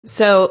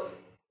So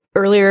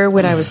earlier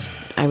when I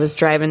was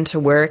driving to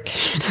work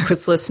and I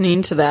was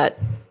listening to that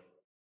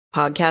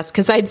podcast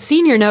because I'd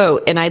seen your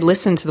note and I'd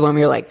listened to the one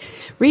where you're like,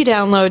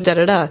 re-download,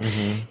 da-da-da.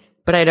 Mm-hmm.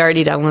 But I'd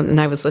already downloaded and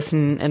I was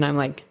listening and I'm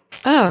like,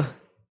 oh,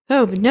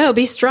 no,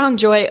 be strong,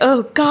 Joy.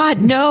 Oh,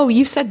 God, no,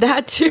 you said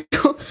that too.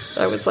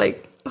 I was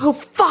like, oh,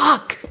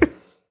 fuck.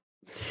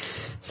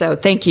 So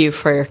thank you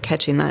for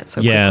catching that so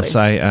yes,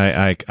 quickly.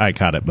 I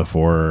caught it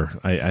before.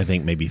 I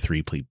think maybe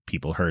 3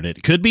 people heard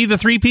it. Could be the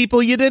 3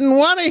 people you didn't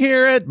want to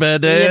hear it,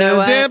 but you know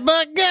what?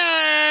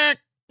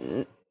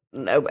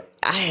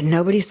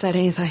 Nobody said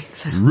anything.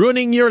 So.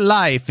 Ruining your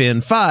life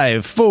in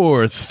 5,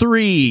 4,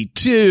 3,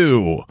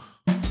 2.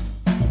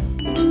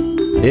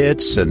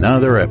 It's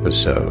another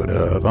episode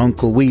of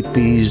Uncle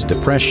Weepy's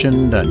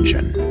Depression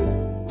Dungeon.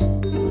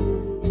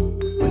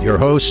 With your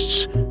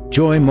hosts,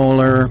 Joy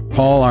Moeller,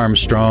 Paul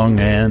Armstrong,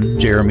 and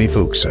Jeremy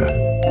Fuchsa.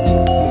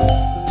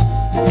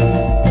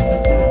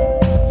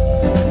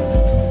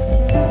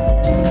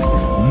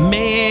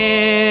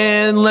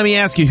 Man, let me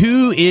ask you,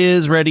 who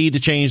is ready to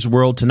change the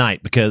world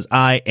tonight? Because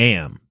I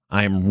am.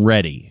 I'm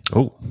ready.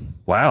 Oh,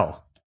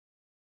 wow.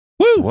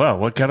 Woo! Wow,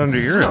 what got under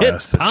your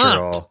ass?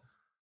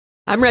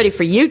 I'm ready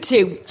for you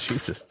two.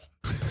 Jesus.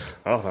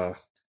 I'll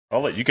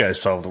let you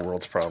guys solve the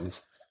world's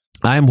problems.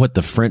 I'm what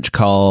the French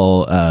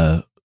call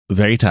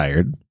very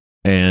tired.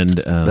 And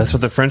that's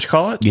what the French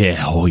call it?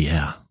 Yeah. Oh,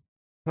 yeah.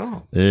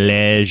 Oh.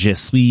 Je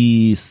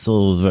suis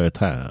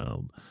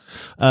sauveteur.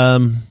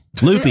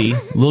 Loopy. A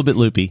little bit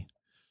loopy.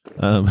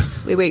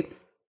 Wait.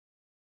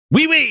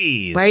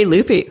 Wee. Why are you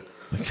loopy?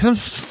 Because I'm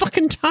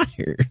fucking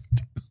tired.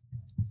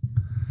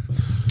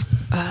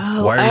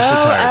 Oh, why are you so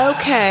tired?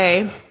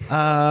 Okay.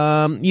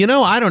 I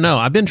don't know.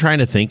 I've been trying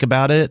to think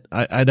about it.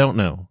 I don't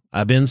know.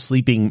 I've been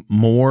sleeping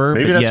more.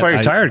 Maybe that's why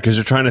you're tired, because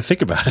you're trying to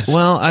think about it.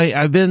 Well,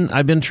 I've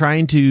been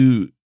trying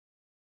to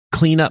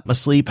clean up my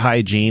sleep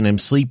hygiene. I'm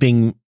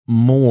sleeping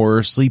more,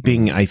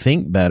 I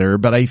think, better,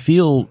 but I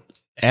feel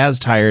as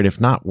tired, if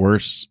not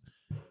worse,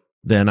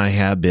 than I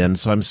have been.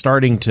 So I'm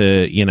starting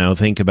to,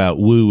 think about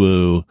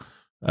woo-woo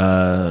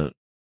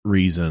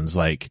reasons,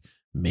 like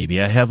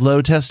maybe I have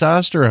low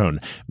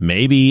testosterone.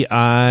 Maybe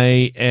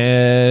I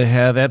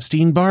have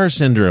Epstein-Barr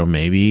syndrome.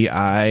 Maybe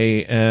I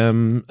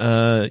am,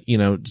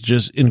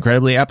 just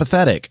incredibly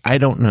apathetic. I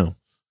don't know.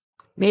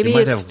 Maybe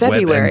it's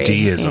February.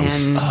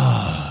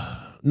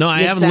 No,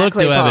 I haven't looked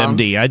at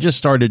WebMD. I just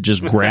started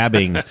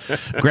grabbing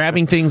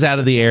things out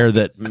of the air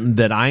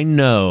that I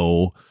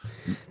know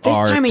this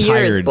are time of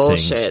tired year is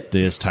bullshit. things.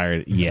 This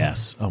tired.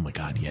 Yes. Oh my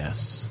God.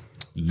 Yes.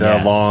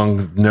 The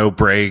long, no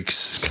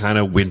breaks, kind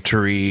of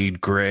wintry,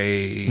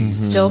 gray,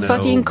 still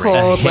fucking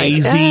cold,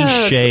 hazy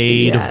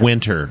shade of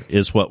winter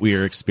is what we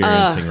are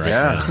experiencing right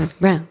now. Turn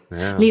brown,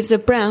 leaves are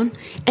brown,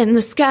 and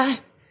the sky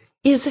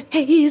is a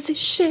hazy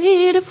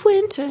shade of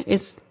winter.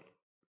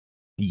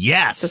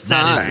 Yes,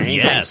 that is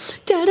yes.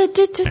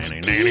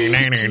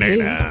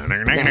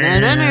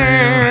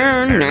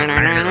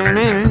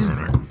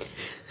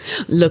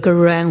 Look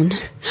around,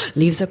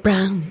 leaves are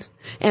brown,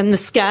 and the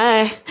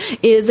sky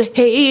is a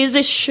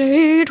hazy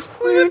shade of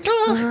winter.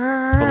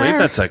 I believe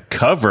that's a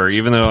cover,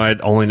 even though I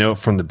only know it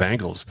from the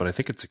Bangles, but I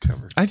think it's a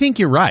cover. I think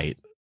you're right,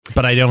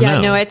 but I don't know.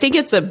 Yeah, no, I think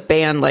it's a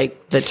band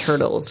like the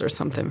Turtles or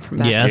something from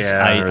back. Yes,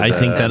 I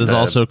think that is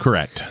also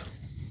correct.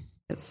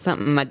 It's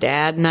something my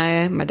dad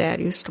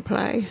used to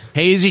play.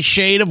 Hazy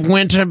Shade of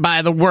Winter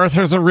by the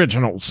Werther's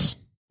Originals.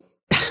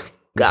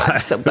 God,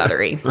 so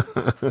buttery.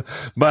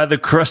 By the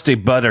Crusty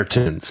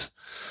Buttertons.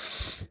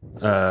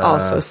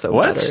 Also so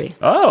buttery.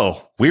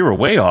 Oh, we were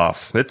way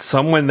off. It's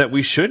someone that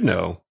we should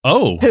know.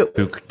 Oh.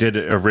 Who did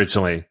it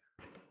originally.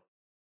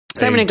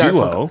 Simon and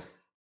Garfunkel.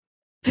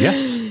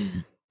 Yes.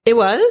 It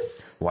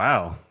was?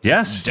 Wow.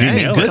 Yes. Dang, you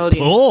nailed good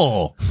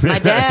pull. My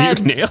dad,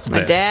 you nailed it.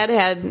 My dad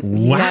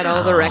had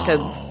all the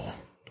records.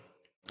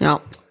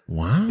 No.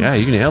 Wow. Yeah,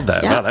 you nailed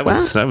that. Yeah, wow,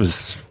 that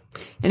was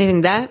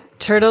anything that?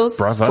 Turtles,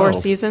 Bravo. 4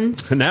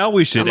 seasons. Now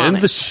we should end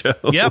the show.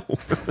 Yep.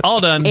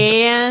 All done.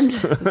 And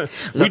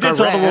we did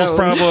solve the world's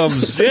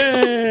problems.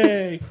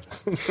 Yay!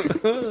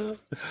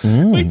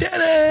 We did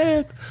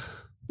it.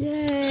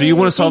 Yay. So you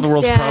want to solve the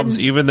world's Dad. problems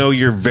even though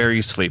you're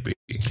very sleepy.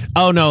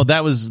 Oh no,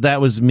 that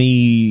was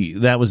me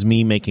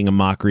making a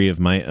mockery of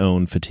my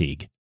own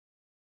fatigue.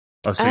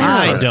 Oh, so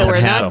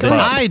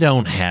I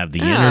don't have the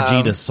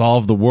energy to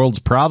solve the world's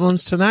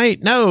problems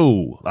tonight.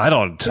 No, I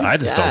don't. I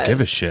just don't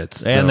give a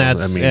shit. And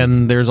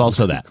and there's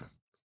also that.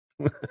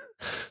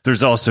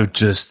 There's also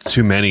just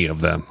too many of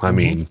them. I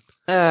mean,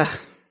 there's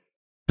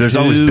Who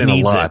always been a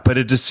needs lot, it? but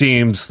it just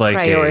seems like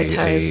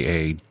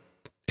Prioritize.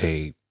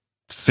 a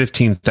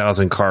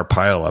 15,000 car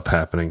pileup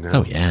happening now.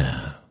 Oh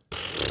yeah.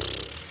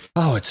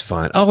 Oh, it's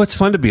fun. Oh, it's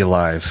fun to be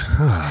alive.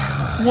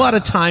 What a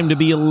time to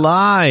be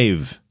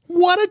alive.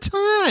 What a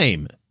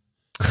time.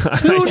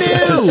 Who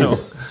knew?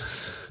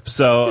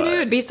 So Who knew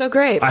it'd be so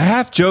great? I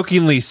have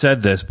jokingly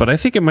said this, but I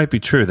think it might be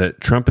true that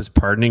Trump is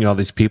pardoning all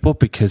these people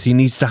because he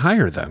needs to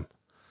hire them.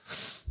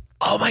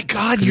 Oh my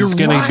God, you're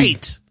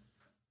right.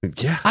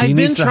 Yeah, I've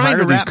been trying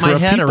to wrap my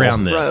head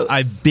around this. Gross.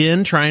 I've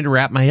been trying to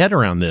wrap my head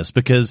around this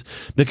because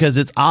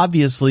it's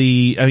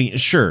obviously, I mean,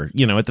 sure,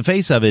 at the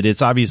face of it,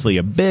 it's obviously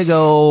a big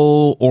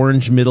old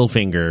orange middle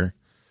finger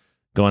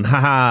going,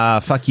 haha,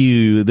 fuck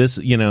you. This,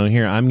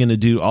 here, I'm going to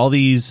do all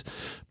these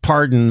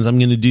pardons. I'm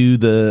going to do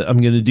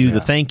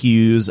the thank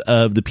yous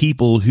of the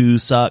people who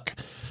suck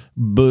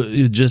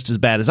just as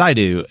bad as I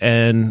do.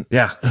 And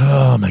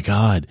oh my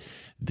God.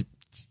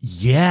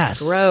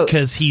 Yes,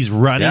 because he's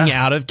running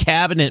out of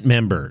cabinet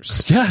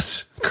members.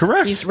 Yes,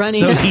 correct. He's running.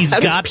 So he's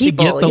got to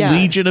get the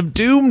Legion of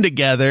Doom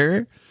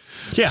together.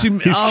 Yeah.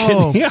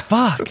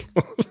 Fuck.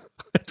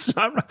 It's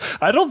not.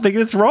 I don't think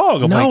it's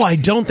wrong. I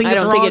don't think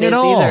it's wrong at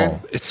all. Either.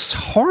 It's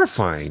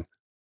horrifying.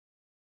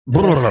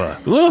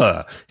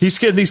 Ugh. He's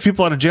getting these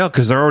people out of jail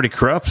because they're already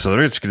corrupt, so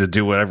they're just going to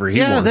do whatever he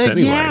wants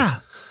anyway. Yeah.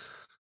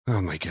 Oh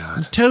my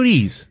God,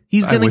 Toadies!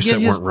 He's going to get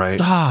his. Weren't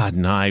right. Ah,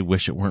 no, I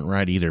wish it weren't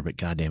right either. But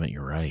God damn it,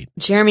 you're right,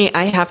 Jeremy.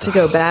 I have to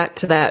go back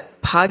to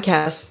that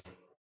podcast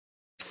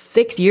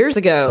 6 years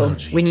ago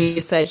when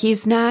you said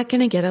he's not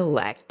going to get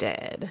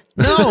elected.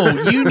 No,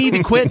 you need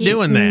to quit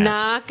doing that. He's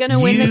not going to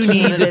win the candidacy.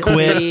 You need to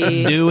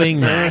quit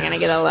doing that. He's not going to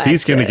get elected.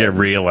 He's going to get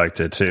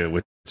reelected too,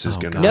 which is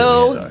going to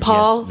no,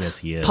 Paul. Yes,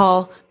 he is.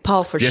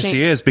 Paul, for shame. Yes,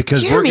 he is,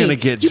 because Jeremy, we're going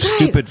to get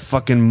stupid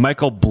fucking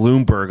Michael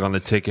Bloomberg on the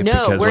ticket.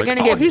 No, because we're going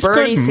to get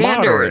Bernie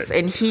Sanders,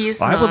 and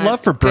he's I would love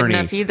for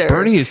Bernie. Either.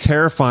 Bernie is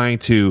terrifying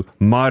to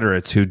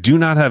moderates who do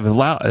not have a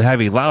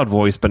loud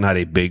voice, but not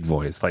a big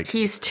voice. Like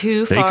he's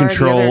too they far.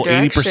 Control the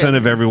 80%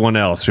 of everyone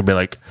else. Who'd be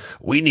like,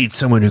 we need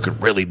someone who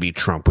could really beat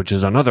Trump, which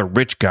is another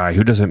rich guy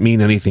who doesn't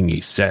mean anything he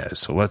says.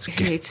 So let's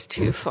get it's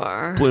too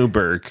far.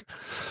 Bloomberg.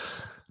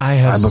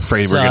 I'm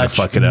afraid we're going to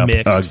fuck it up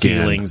mixed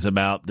again. Feelings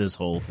about this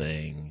whole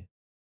thing.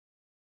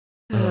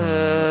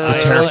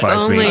 It terrifies if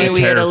only me.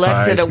 we had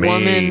elected a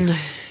woman.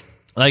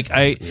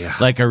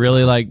 I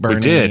really like Bernie.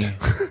 We did.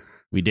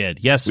 We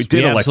did. Yes, we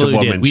did elect a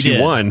woman. She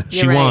won.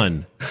 She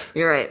won.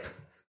 You're right.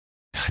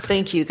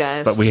 Thank you,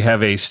 guys. But we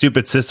have a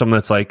stupid system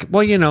that's like,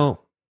 well, no,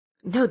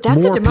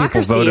 that's a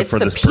democracy. It's for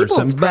the this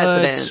people's person,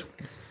 president.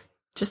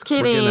 Just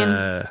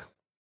kidding.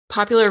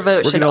 Popular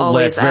vote should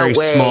always always let very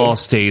outweigh. small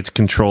states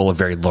control a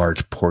very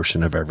large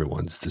portion of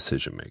everyone's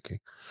decision making.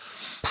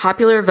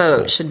 Popular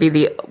vote should be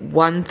the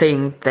one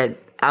thing that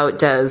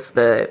outdoes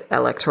the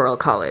electoral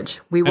college.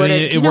 We would.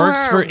 It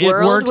works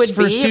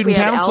for student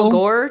council. Al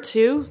Gore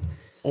too.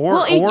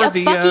 Or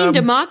the fucking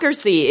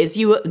democracy is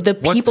the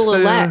people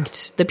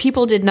elect. The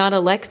people did not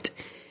elect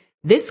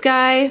this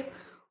guy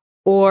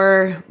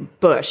or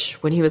Bush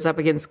when he was up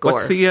against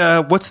Gore.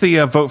 What's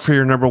the vote for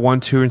your number 1,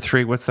 2, and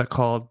 3? What's that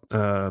called?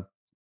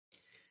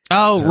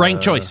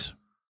 Ranked choice.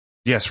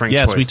 Yes, ranked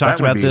choice. Yes, we talked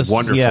about this.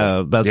 Wonderful. Yeah,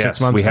 about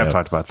 6 months we ago. have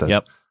talked about this.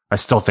 Yep. I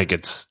still think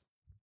it's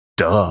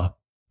duh.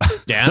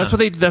 Yeah, that's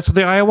what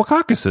the Iowa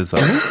caucus is. Though.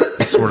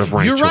 It's sort of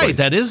ranked You're right. choice.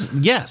 That is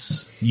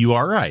yes. You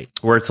are right.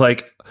 Where it's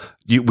like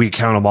we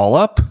count them all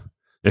up.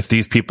 If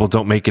these people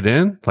don't make it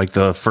in, like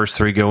the first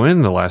 3 go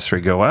in, the last 3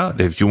 go out.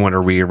 If you want to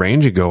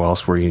rearrange and go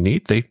elsewhere you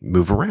need, they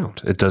move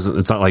around.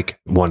 It's not like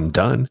one and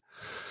done.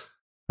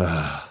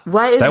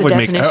 What is the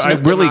definition of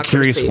I'm really democracy?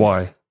 curious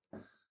why.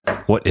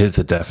 What is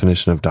the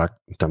definition of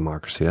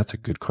democracy? That's a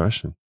good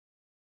question.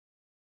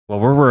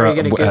 Well,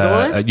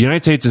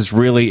 United States is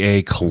really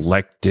a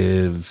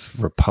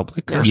collective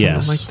republic or something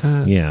like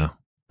that. Yeah.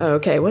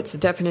 Okay, what's the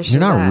definition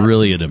You're of not that?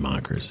 really a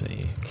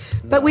democracy.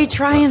 But we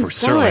try and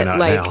sell it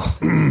like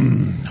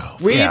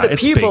we the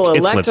people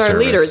elect our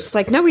leaders. It's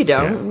like, no, we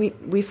don't. Yeah.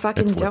 We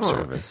fucking it's don't.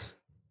 Service.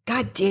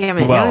 God damn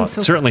it. Well, now I'm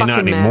so certainly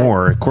not mad.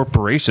 anymore.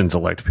 Corporations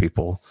elect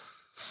people.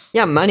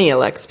 Yeah, money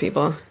elects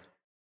people.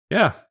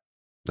 Yeah.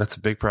 That's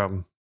a big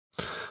problem.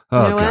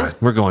 Oh, God.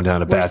 We're going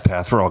down a bad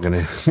path. We're all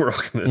gonna I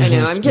know,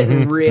 I'm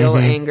getting real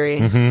angry.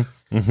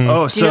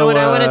 Oh, do you know what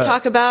I want to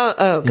talk about?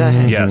 Oh, go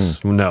ahead.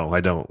 Yes. No,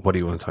 I don't. What do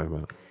you want to talk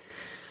about?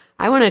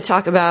 I want to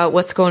talk about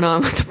what's going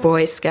on with the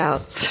Boy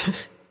Scouts.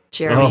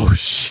 Jeremy. Oh,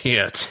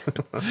 shit.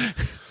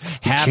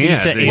 Happy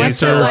to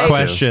answer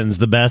questions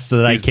the best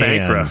that I can.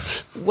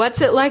 Bankrupt.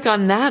 What's it like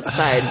on that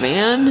side,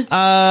 man?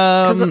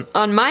 Because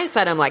on my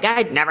side, I'm like,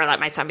 I'd never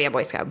let my son be a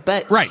Boy Scout.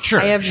 But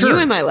I have you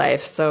in my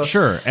life, so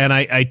sure. And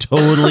I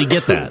totally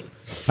get that.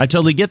 I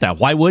totally get that.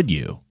 Why would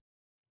you?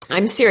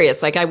 I'm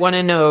serious. Like, I want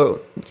to know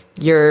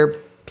your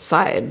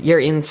side, your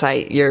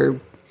insight, your.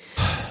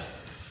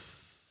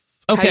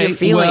 Okay, how you're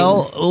feeling.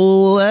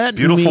 Well,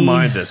 beautiful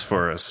mind this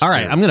for us. All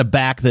right, I'm going to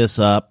back this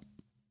up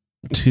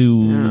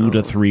 2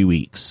 to 3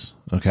 weeks.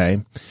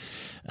 Okay.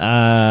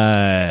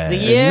 The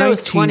year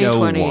was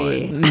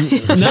 2020.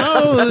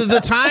 No, the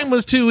time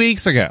was 2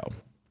 weeks ago,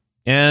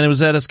 and it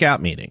was at a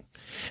scout meeting,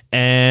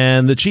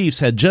 and the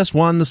Chiefs had just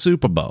won the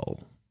Super Bowl.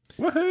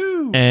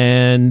 Woohoo!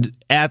 And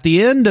at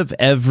the end of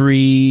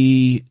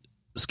every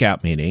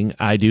scout meeting,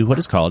 I do what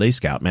is called a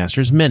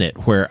Scoutmaster's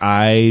Minute, where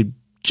I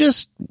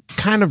just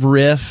kind of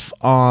riff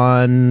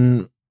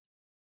on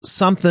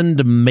something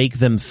to make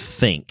them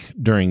think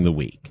during the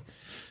week.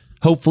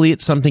 Hopefully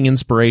it's something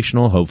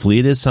inspirational. Hopefully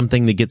it is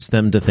something that gets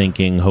them to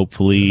thinking.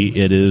 Hopefully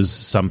it is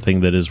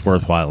something that is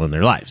worthwhile in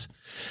their lives.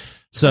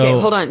 So okay,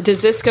 hold on.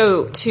 Does this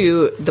go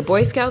to the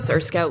Boy Scouts or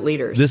Scout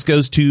leaders? This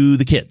goes to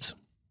the kids.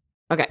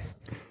 Okay.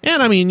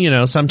 And I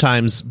mean,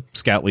 sometimes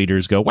Scout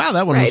leaders go, wow,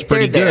 that one was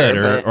pretty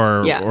good.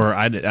 Or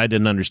I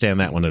didn't understand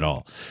that one at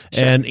all.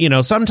 Sure.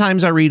 And,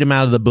 sometimes I read them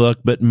out of the book,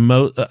 but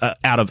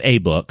out of a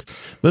book.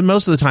 But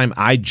most of the time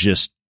I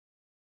just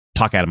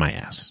talk out of my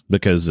ass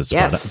because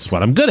it's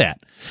what I'm good at.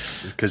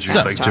 Because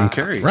you're like Jim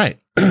Carrey. Right.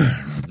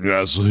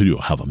 Yes, you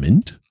have a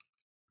mint.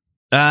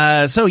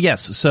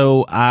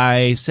 So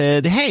I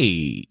said,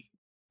 hey,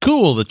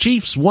 cool. The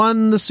Chiefs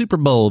won the Super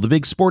Bowl, the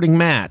big sporting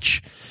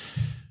match.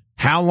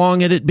 How long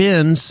had it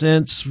been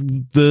since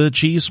the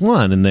Chiefs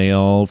won? And they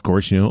all, of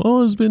course,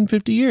 it's been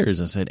 50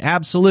 years. I said,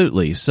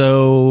 absolutely.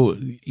 So,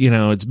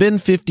 it's been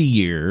 50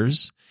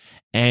 years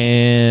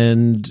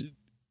and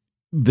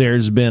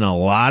there's been a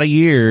lot of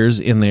years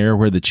in there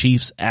where the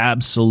Chiefs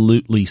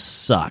absolutely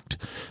sucked.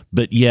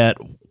 But yet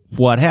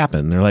what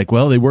happened? They're like,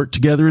 well, they worked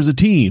together as a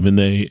team and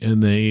they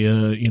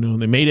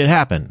made it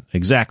happen.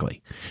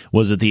 Exactly.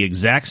 Was it the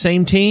exact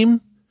same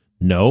team?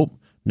 Nope.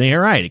 No,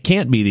 you're right. It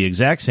can't be the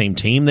exact same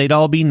team. They'd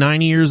all be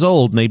 90 years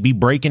old and they'd be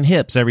breaking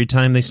hips every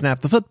time they snap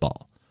the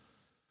football.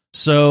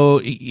 So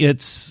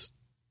it's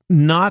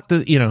not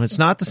it's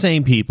not the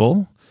same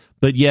people,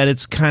 but yet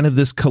it's kind of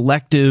this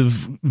collective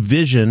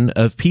vision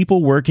of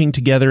people working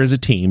together as a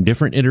team,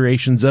 different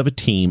iterations of a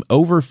team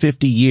over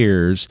 50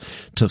 years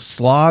to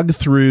slog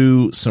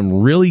through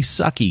some really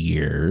sucky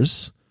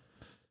years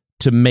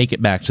to make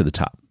it back to the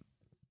top.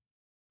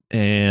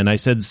 And I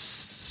said,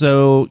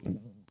 so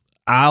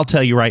I'll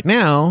tell you right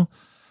now,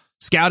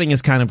 scouting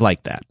is kind of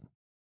like that.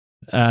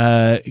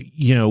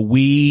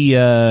 We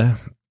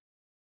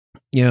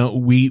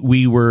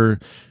were,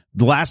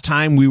 the last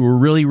time we were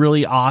really,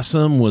 really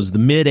awesome was the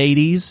mid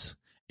 80s,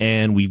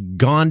 and we've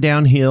gone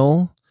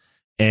downhill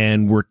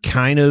and we're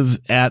kind of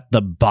at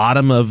the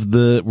bottom of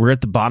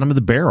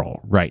the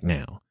barrel right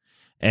now.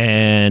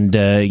 And,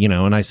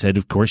 and I said,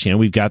 of course,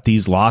 we've got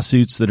these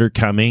lawsuits that are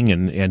coming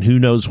and who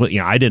knows what,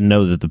 I didn't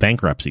know that the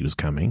bankruptcy was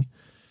coming.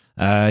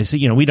 I said,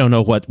 we don't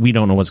know what's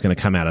going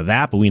to come out of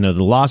that, but we know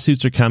the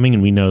lawsuits are coming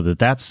and we know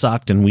that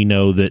sucked. And we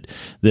know that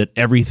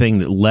everything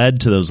that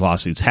led to those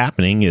lawsuits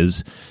happening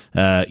is,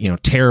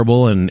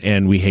 terrible.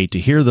 And we hate to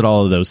hear that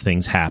all of those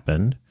things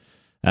happened.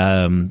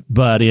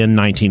 But in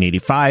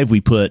 1985,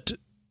 we put,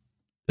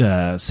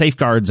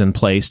 safeguards in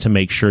place to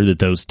make sure that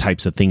those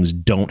types of things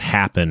don't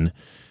happen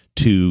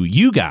to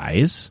you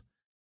guys.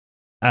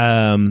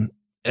 But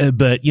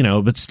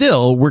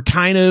still, we're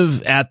kind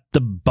of at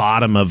the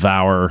bottom of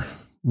our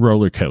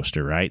roller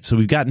coaster, right? So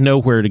we've got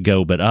nowhere to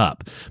go but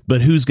up.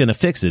 But who's going to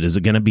fix it? Is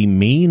it going to be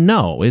me?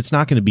 No, it's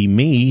not going to be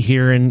me.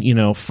 Here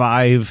in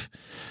 5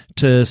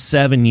 to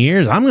 7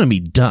 years, I'm going to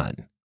be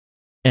done.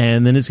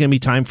 And then it's going to be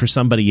time for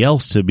somebody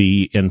else to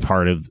be in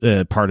part of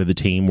the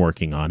team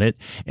working on it.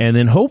 And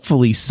then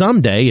hopefully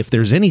someday, if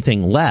there's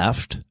anything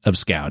left of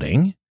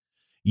scouting,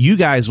 you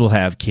guys will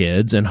have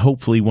kids and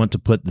hopefully want to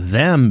put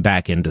them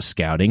back into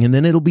scouting. And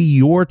then it'll be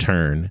your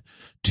turn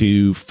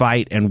to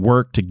fight and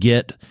work to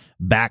get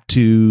back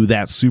to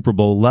that Super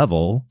Bowl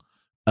level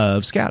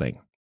of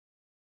scouting.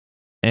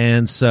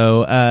 And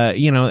so,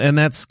 and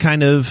that's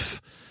kind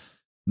of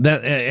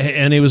that.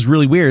 And it was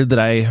really weird that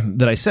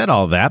I said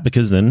all of that,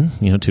 because then,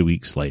 2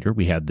 weeks later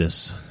we had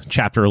this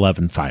Chapter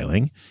 11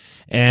 filing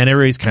and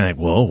everybody's kind of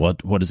like, well,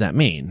 what does that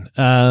mean?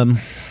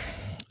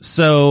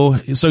 So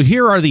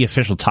here are the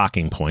official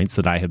talking points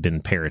that I have been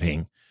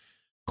parroting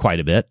quite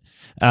a bit.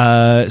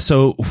 How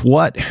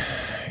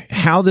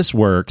this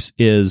works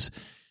is,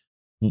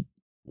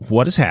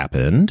 what has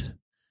happened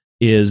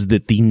is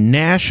that the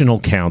National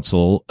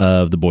Council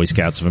of the Boy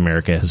Scouts of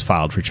America has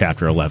filed for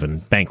Chapter 11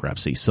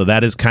 bankruptcy. So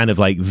that is kind of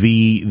like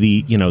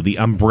the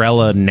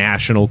umbrella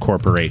national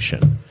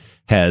corporation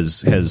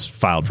has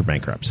filed for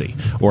bankruptcy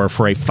or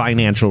for a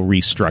financial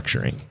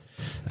restructuring.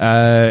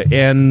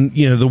 And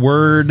the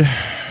word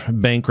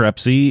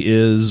bankruptcy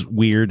is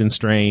weird and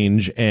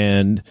strange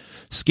and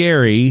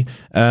scary,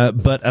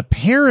 but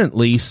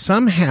apparently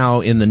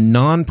somehow in the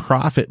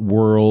nonprofit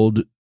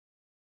world,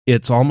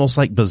 it's almost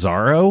like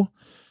bizarro.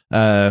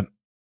 Financial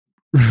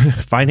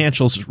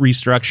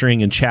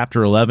restructuring in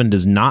Chapter 11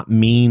 does not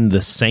mean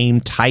the same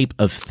type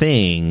of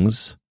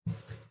things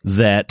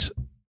that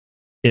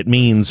it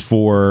means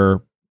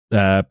for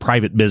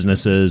private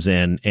businesses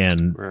and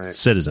right.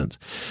 Citizens.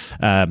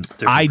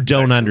 I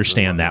don't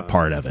understand that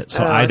part of it.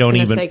 So I don't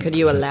even say, could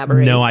you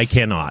elaborate? No, I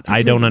cannot.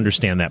 I don't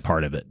understand that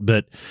part of it,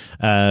 but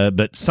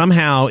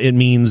somehow it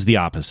means the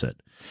opposite.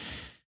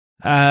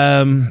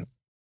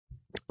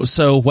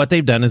 So what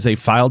they've done is they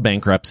filed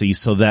bankruptcy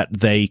so that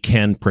they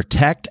can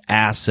protect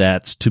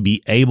assets to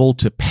be able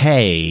to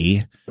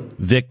pay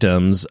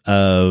victims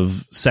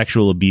of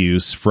sexual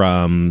abuse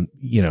from,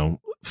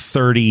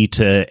 30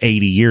 to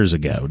 80 years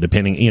ago,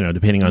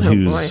 depending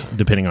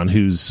on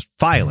who's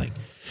filing.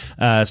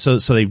 So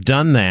they've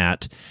done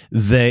that.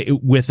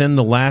 Within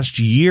the last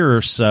year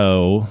or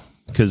so,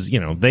 because,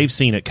 they've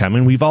seen it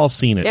coming. We've all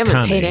seen it coming. They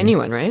haven't paid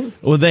anyone, right?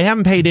 Well, they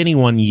haven't paid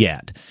anyone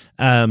yet.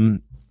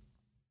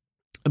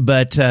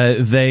 But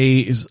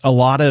a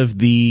lot of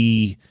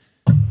the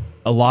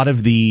a lot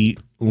of the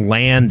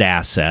land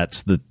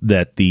assets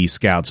that the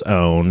Scouts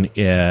own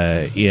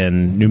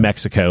in New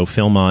Mexico,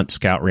 Philmont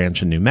Scout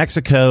Ranch in New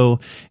Mexico,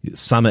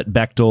 Summit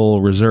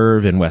Bechtel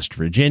Reserve in West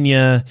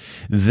Virginia,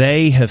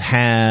 they have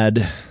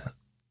had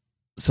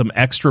some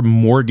extra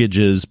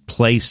mortgages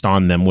placed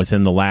on them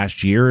within the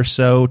last year or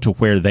so to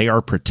where they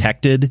are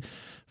protected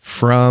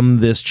from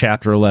this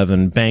Chapter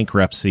 11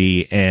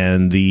 bankruptcy,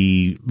 and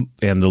the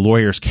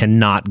lawyers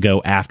cannot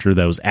go after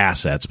those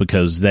assets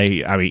because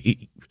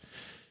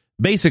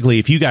basically,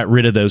 if you got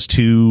rid of those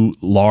two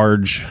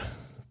large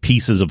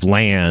pieces of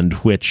land,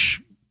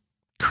 which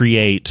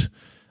create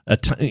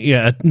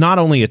not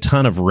only a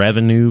ton of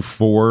revenue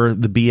for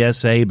the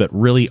BSA, but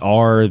really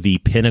are the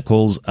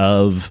pinnacles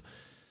of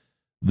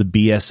the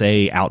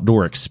BSA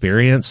outdoor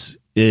experience,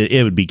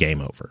 it would be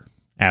game over.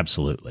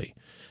 Absolutely.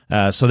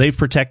 So they've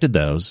protected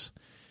those.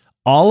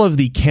 All of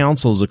the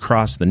councils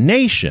across the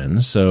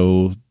nation,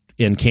 so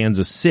in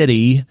Kansas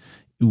City,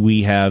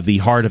 we have the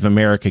Heart of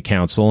America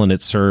Council, and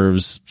it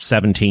serves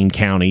 17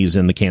 counties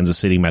in the Kansas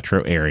City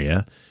metro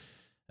area.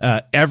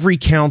 Every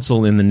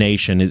council in the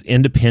nation is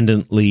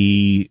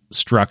independently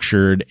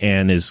structured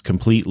and is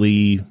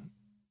completely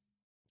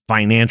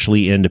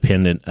financially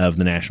independent of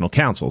the national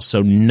council.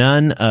 So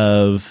none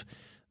of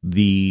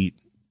the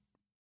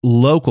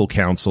local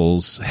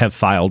councils have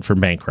filed for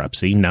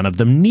bankruptcy. None of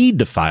them need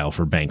to file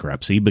for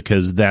bankruptcy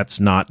because that's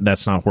not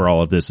where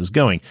all of this is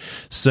going.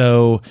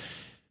 So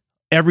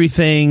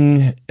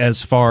everything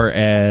as far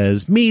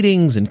as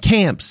meetings and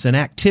camps and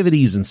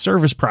activities and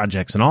service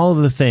projects and all of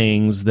the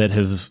things that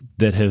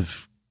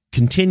have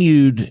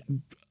continued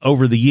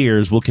over the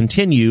years will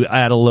continue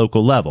at a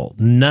local level.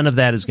 None of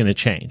that is going to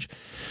change.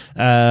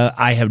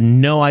 I have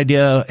no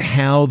idea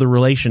how the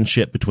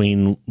relationship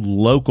between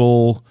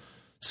local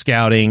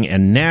scouting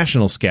and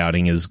national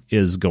scouting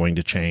is going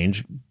to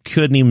change.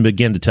 Couldn't even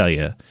begin to tell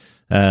you.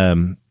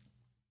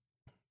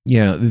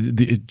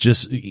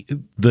 Just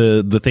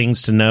the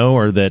things to know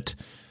are that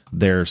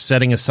they're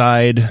setting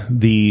aside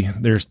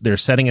they're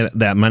setting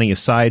that money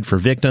aside for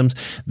victims.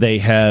 They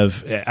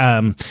have,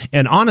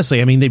 and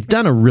honestly, I mean, they've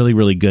done a really,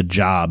 really good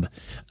job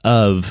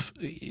of,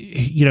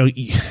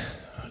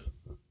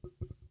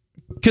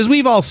 because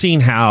we've all seen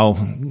how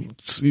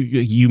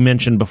you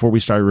mentioned before we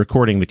started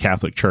recording the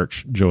Catholic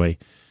Church, Joy.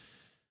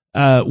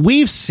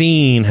 We've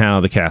seen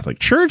how the Catholic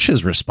Church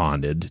has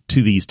responded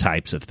to these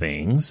types of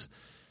things.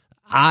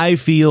 I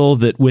feel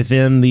that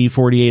within the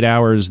 48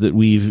 hours that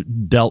we've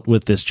dealt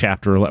with this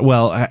chapter,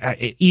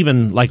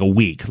 even like a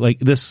week, like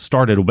this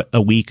started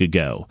a week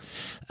ago,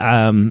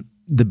 the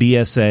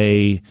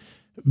BSA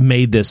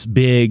made this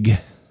big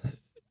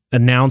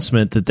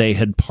announcement that they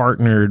had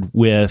partnered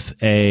with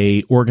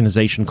a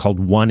organization called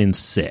 1 in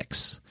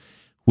 6,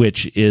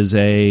 which is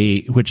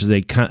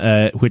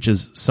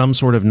some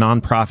sort of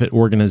nonprofit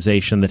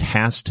organization that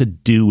has to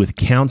do with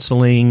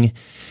counseling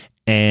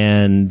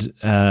and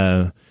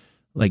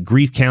like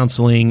grief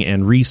counseling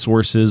and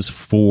resources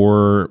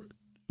for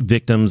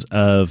victims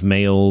of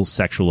male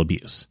sexual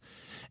abuse.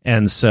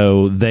 And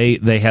so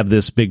they have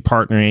this big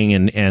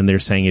partnering, and they're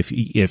saying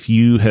if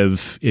you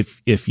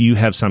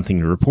have something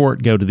to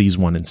report, go to these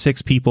 1 in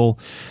 6 people.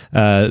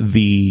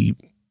 The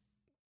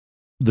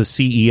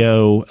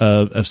CEO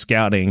of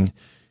Scouting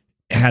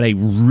had a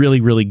really,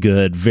 really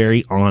good,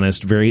 very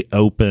honest, very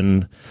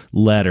open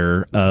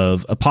letter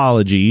of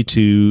apology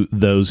to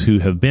those who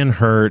have been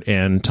hurt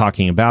and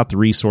talking about the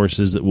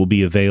resources that will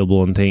be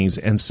available and things.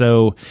 And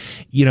so,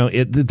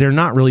 they're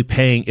not really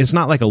paying. It's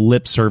not like a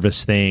lip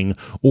service thing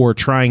or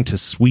trying to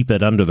sweep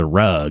it under the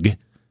rug,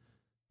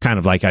 kind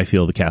of like I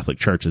feel the Catholic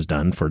Church has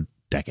done for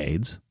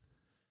decades.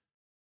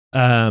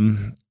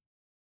 They're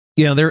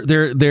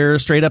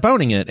straight up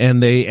owning it,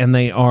 and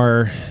they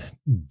are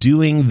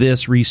doing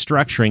this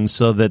restructuring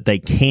so that they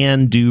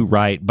can do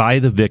right by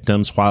the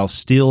victims while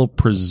still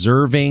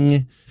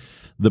preserving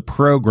the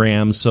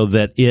program so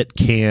that it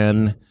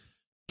can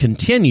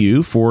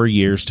continue for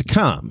years to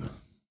come.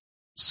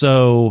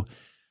 So,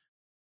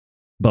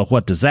 but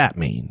what does that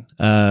mean?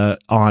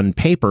 On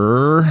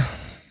paper,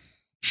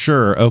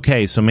 sure.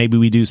 Okay. So maybe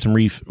we do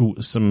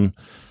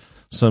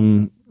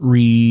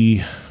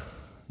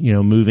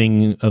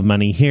moving of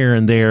money here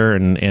and there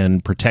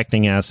and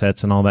protecting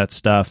assets and all that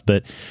stuff.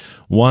 But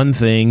one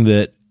thing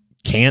that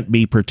can't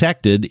be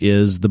protected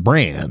is the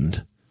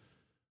brand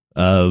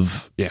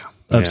of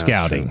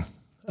scouting.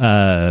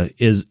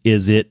 Is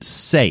it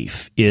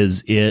safe?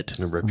 Is it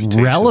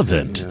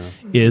relevant?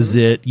 Is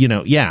it,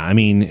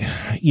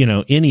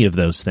 any of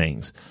those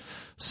things.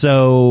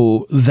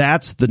 So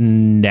that's the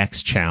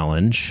next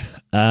challenge.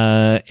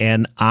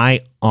 And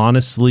I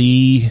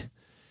honestly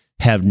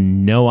have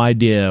no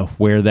idea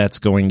where that's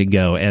going to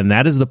go. And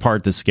that is the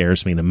part that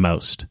scares me the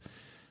most.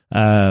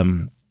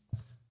 Our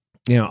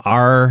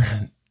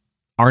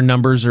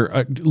numbers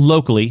are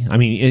locally,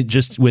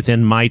 just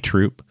within my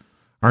troop,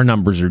 our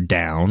numbers are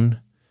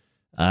down.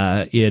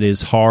 It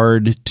is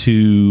hard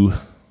to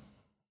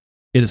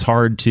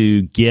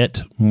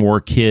get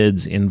more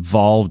kids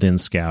involved in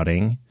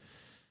scouting.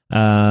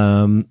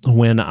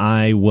 when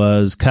I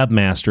was Cub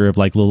Master of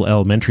like little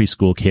elementary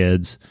school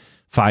kids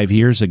 5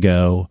 years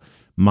ago,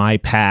 my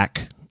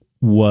pack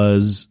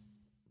was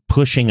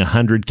pushing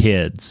 100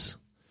 kids.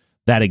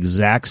 That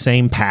exact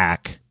same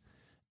pack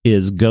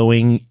is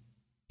going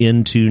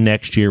into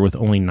next year with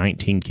only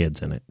 19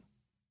 kids in it.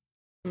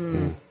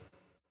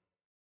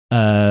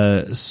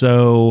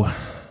 So,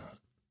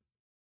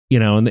 you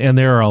know, and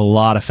there are a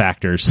lot of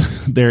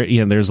factors there.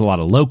 You know, there's a lot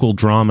of local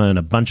drama and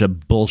a bunch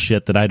of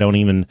bullshit that I don't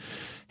even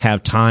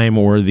have time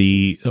or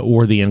the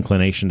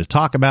inclination to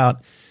talk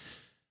about.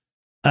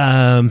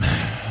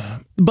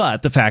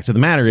 But the fact of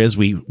the matter is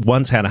we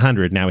once had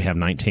 100, now we have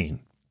 19.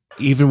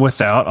 Even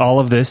without all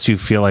of this, do you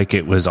feel like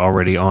it was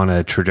already on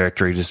a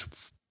trajectory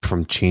just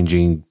from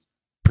changing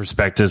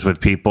perspectives with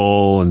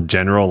people in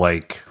general?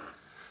 Like,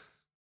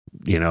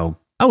 you know.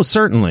 Oh,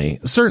 certainly,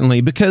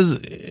 because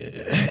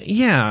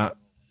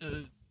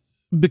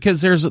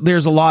because there still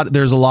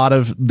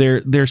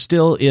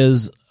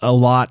is a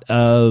lot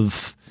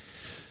of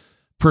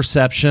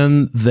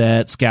perception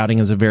that scouting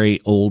is a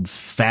very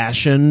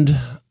old-fashioned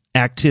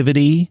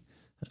activity.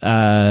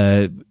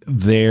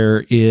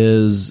 There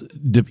is,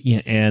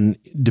 and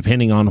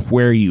depending on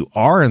where you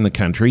are in the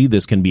country,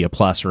 this can be a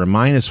plus or a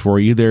minus for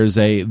you. There's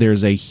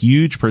a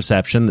huge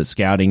perception that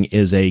scouting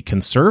is a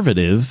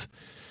conservative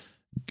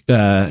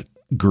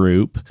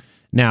group.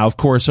 Now, of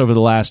course, over the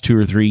last 2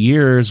 or 3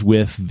 years,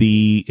 with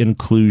the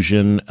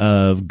inclusion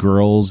of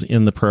girls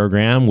in the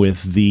program,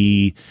 with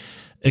the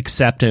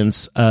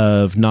acceptance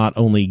of not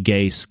only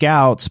gay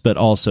scouts, but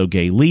also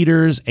gay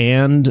leaders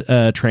and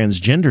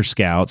transgender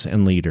scouts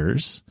and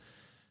leaders,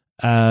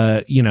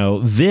 you know,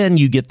 then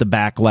you get the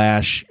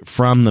backlash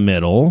from the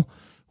middle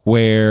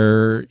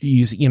where,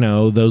 you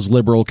know, those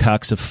liberal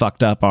cucks have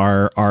fucked up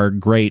our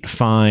great,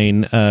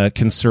 fine,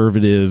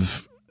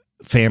 conservative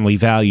family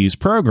values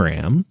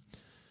program.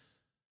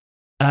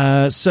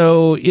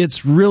 So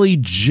it's really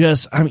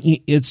just, I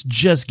mean, it's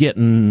just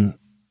getting,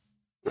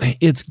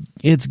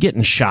 it's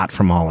getting shot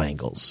from all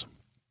angles.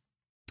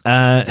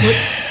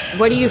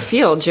 What do you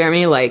feel,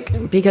 Jeremy?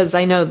 Like, because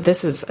I know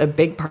this is a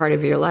big part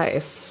of your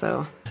life.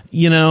 So,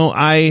 you know,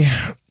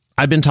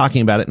 I've been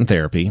talking about it in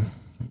therapy.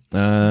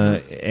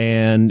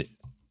 And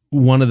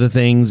one of the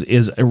things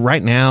is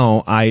right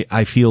now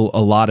I feel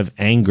a lot of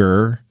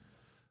anger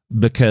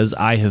because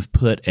I have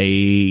put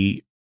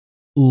a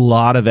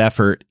lot of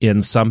effort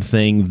in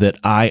something that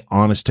I,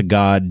 honest to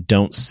God,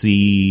 don't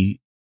see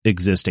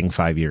existing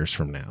 5 years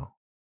from now.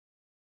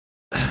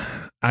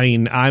 I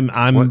mean,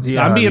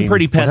 I'm being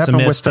pretty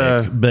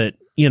pessimistic, but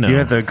you know, you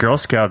had the Girl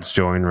Scouts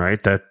join,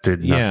 right? That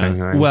did nothing.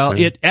 Yeah. Well,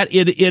 it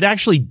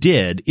actually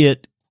did.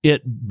 It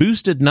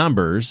boosted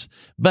numbers,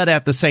 but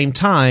at the same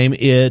time,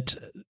 it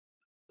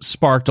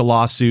sparked a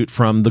lawsuit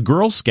from the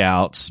Girl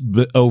Scouts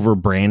over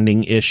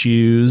branding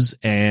issues,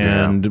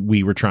 and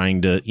we were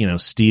trying to, you know,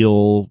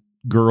 steal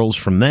girls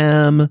from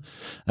them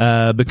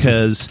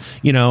because,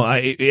 you know,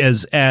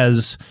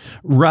 as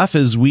rough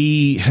as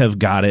we have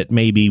got it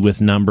maybe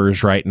with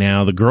numbers right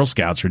now, the Girl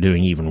Scouts are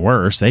doing even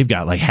worse. They've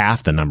got like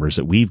half the numbers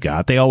that we've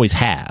got. They always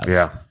have.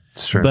 Yeah,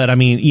 it's true. But I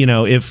mean, you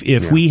know,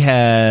 if we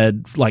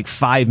had like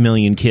 5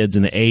 million kids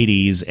in the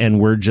 80s and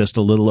we're just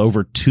a little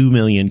over 2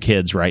 million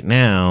kids right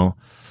now,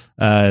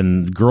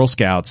 and Girl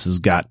Scouts has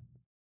got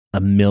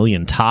 1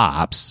 million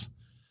tops,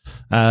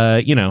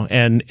 you know,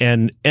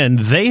 and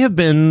they have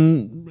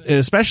been,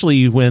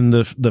 especially when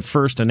the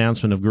first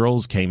announcement of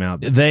girls came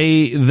out,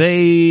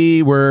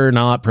 they were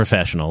not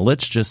professional.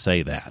 Let's just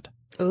say that.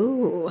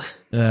 Ooh.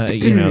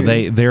 You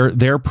know,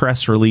 their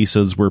press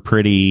releases were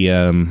pretty,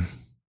 yeah,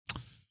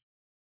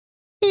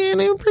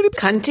 they were pretty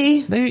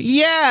cunty.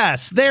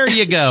 Yes, there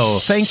you go.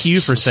 Thank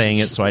you for saying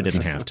it, so I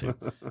didn't have to.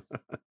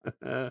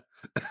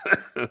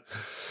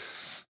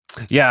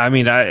 Yeah, I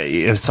mean,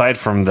 aside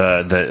from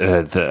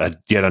the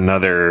yet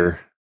another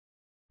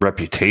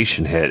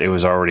reputation hit,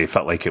 it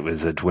felt like it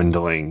was a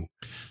dwindling.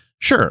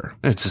 Sure,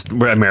 it's just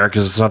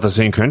America's not the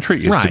same country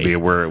it used to be,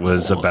 where it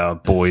was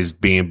about boys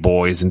being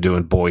boys and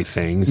doing boy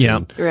things.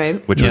 Yeah,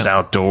 right. Which was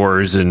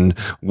outdoors and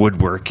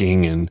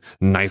woodworking and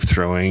knife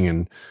throwing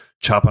and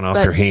chopping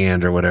off your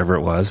hand or whatever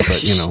it was.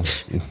 But you know,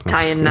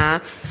 tying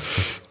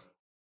knots.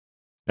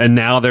 And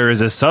now there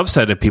is a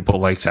subset of people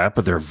like that,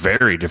 but they're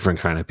very different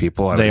kind of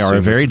people. They are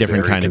a very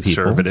different kind of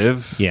people.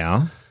 Conservative.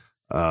 Yeah.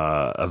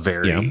 A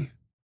very,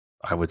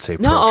 I would say,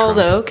 not all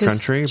though, because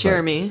country.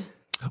 Jeremy.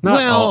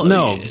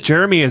 No,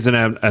 Jeremy is an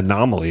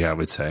anomaly, I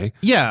would say.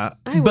 Yeah,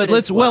 but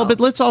let's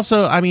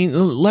also, I mean,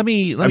 let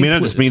me. I mean, I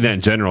just mean that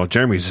in general.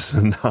 Jeremy's just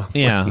an anomaly.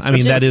 Yeah, I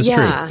mean, that is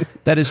true.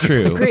 That is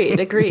true. Agreed.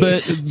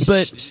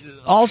 But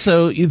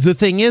also, the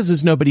thing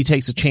is nobody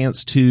takes a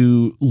chance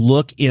to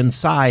look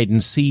inside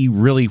and see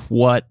really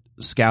what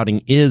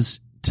scouting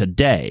is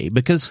today,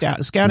 because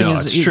scouting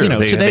is true. You know,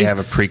 they have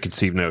a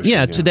preconceived notion.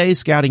 Yeah, today's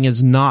scouting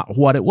is not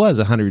what it was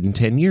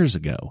 110 years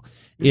ago.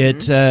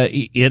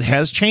 It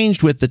has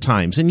changed with the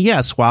times. And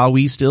yes, while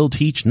we still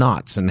teach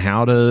knots and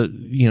how to,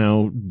 you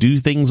know, do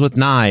things with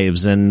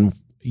knives and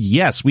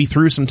yes, we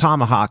threw some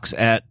tomahawks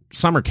at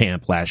summer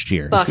camp last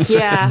year. Fuck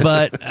yeah.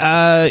 But,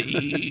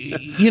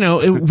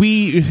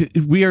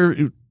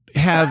 we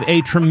have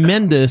a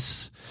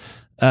tremendous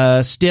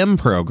STEM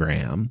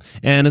program,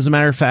 and as a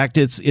matter of fact,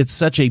 it's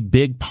such a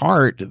big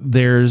part.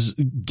 They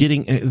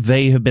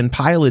have been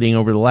piloting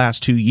over the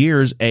last 2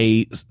 years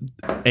a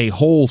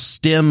whole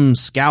STEM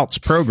Scouts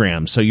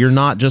program. So you're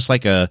not just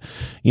like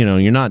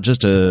you're not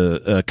just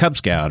a Cub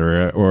Scout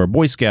or a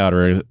Boy Scout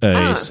or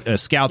a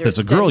Scout that's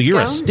a girl.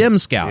 You're a STEM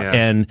Scout,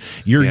 and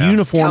your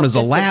uniform Scout is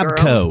a lab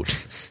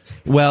coat.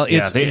 Well,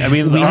 honestly,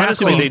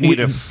 they need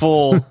a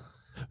full.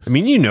 I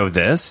mean, you know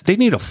this. They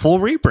need a full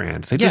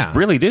rebrand. They just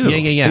really do.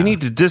 Yeah. They need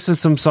to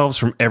distance themselves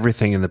from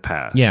everything in the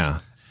past.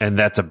 Yeah. And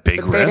that's a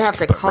big risk. They'd have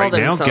to call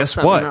themselves now, guess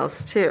something what?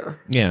 else, too.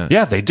 Yeah.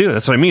 Yeah, they do.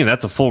 That's what I mean.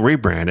 That's a full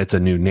rebrand. It's a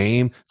new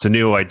name. It's a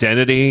new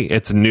identity.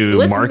 It's a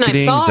new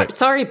marketing.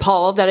 Sorry,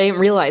 Paul, that I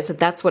didn't realize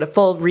that's what a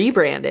full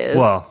rebrand is.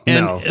 Well,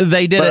 and no.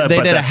 they did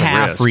a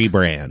half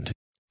rebrand.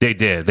 They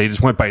did. They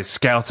just went by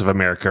Scouts of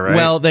America, right?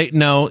 Well,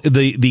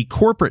 the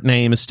corporate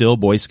name is still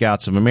Boy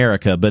Scouts of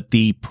America, but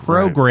the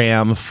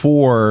program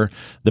for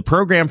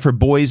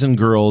boys and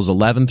girls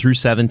 11 through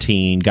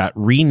 17 got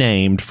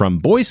renamed from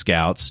Boy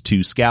Scouts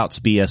to Scouts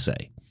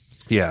BSA.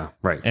 Yeah,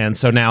 right. And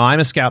so now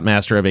I'm a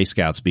Scoutmaster of a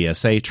Scouts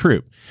BSA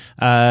troop.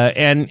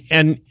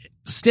 And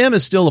STEM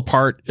is still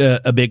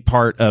a big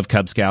part of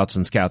Cub Scouts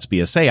and Scouts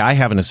BSA. I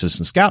have an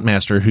assistant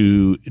Scoutmaster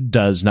who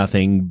does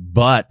nothing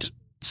but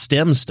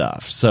STEM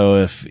stuff. So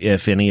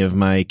if any of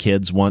my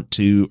kids want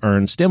to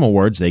earn STEM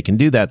awards, they can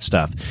do that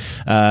stuff.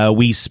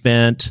 We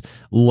spent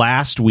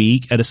last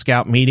week at a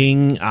Scout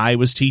meeting. I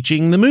was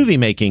teaching the movie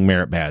making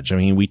merit badge. I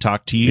mean, we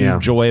talked to you,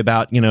 Joy,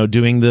 about,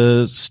 doing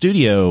the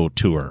studio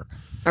tour.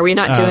 Are we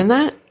not doing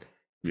that?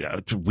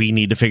 Yeah, we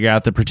need to figure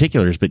out the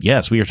particulars, but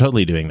yes, we are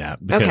totally doing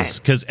that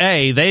because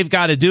they've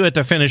got to do it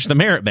to finish the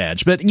merit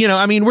badge. But okay.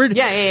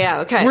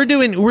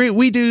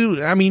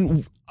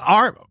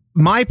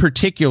 My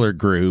particular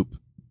group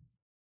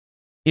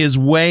is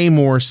way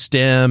more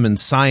STEM and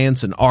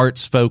science and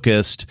arts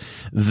focused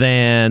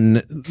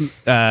than,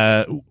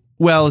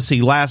 let's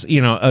see,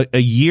 a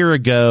year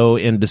ago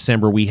in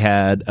December, we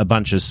had a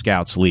bunch of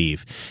Scouts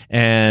leave,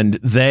 and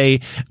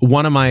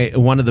one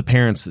of the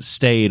parents that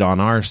stayed on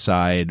our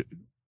side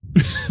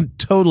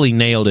totally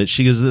nailed it.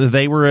 She goes,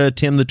 they were a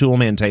Tim the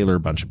Toolman Taylor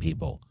bunch of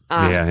people.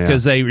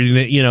 Because they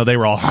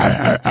were all,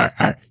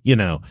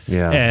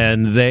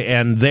 and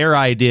their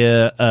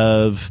idea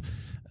of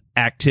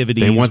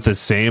activities. They want the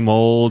same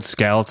old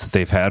Scouts that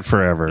they've had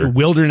forever.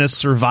 Wilderness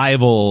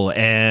survival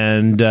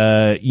and,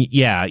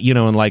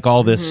 and like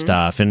all this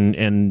stuff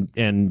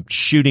and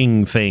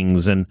shooting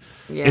things. And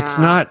it's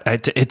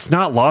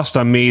not lost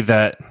on me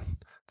that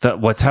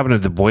what's happening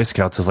to the Boy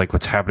Scouts is like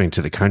what's happening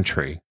to the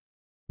country.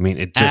 I mean,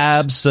 it just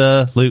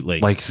absolutely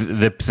like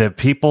the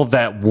people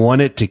that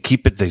wanted to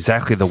keep it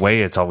exactly the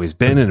way it's always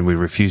been, and we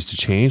refuse to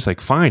change.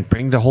 Like, fine,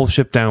 bring the whole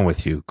ship down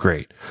with you,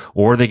 great.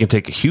 Or they can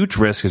take a huge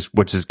risk,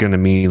 which is going to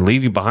mean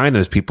leaving behind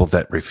those people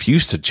that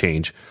refuse to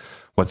change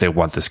what they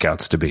want the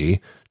Scouts to be.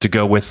 To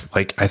go with,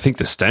 like, I think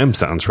the STEM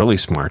sounds really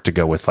smart. To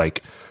go with,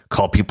 like,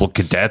 call people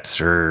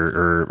cadets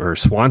or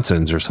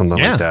Swansons or something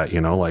like that.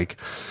 Like.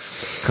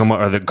 Come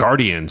on, or the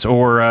Guardians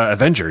or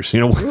Avengers,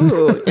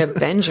 Ooh,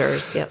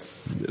 Avengers,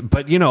 yes.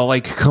 But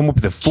like come up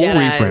with a full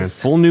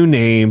rebrand, full new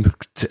name.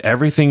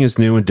 Everything is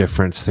new and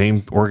different.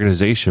 Same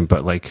organization,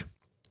 but like,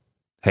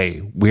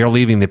 hey, we are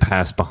leaving the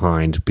past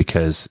behind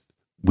because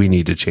we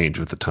need to change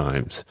with the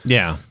times.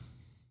 Yeah.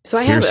 So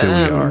here's who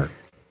we are.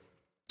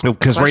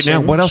 Because right now,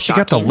 what else you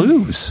got to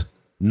lose?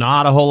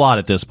 Not a whole lot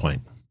at this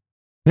point.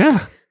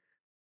 Yeah.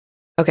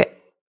 Okay.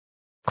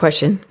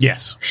 Question.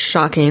 Yes.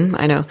 Shocking.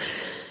 I know.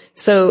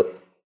 So,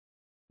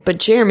 but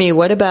Jeremy,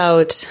 what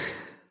about,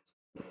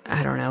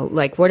 I don't know,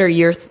 like, what are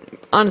your,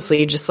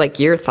 honestly, just like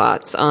your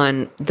thoughts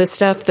on the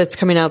stuff that's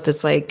coming out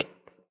that's like,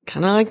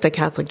 kind of like the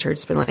Catholic Church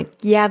has been like,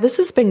 yeah, this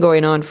has been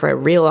going on for a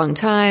real long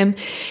time,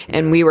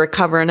 and we were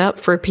covering up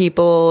for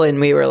people, and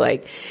we were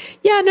like,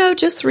 yeah, no,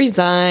 just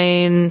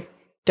resign,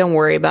 don't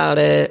worry about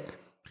it.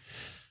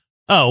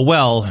 Oh,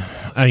 well,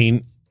 I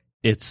mean,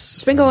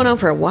 it's been going on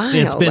for a while.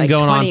 It's been like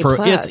going on for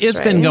plus, it's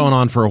right? been going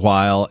on for a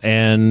while,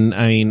 and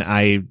I mean,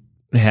 I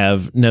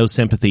have no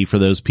sympathy for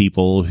those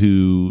people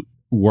who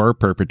were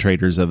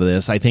perpetrators of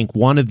this. I think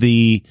one of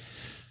the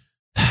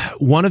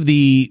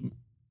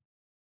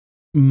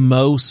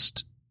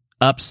most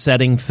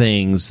upsetting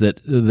things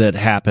that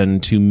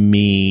happened to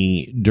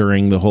me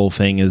during the whole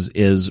thing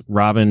is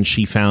Robin,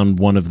 she found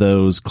one of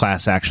those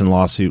class action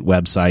lawsuit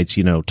websites,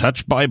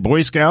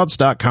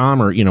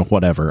 touchedbyboyscouts.com or,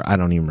 whatever. I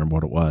don't even remember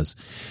what it was.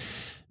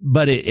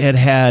 But it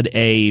had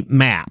a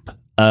map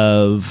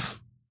of,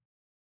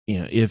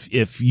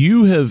 if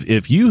you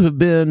have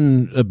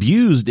been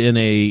abused in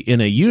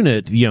a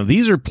unit,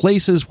 these are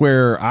places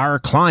where our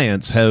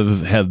clients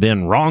have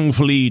been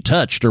wrongfully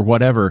touched or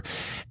whatever.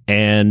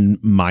 And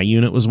my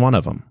unit was one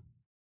of them.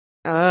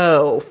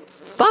 Oh,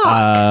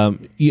 fuck?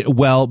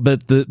 Well,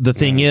 but the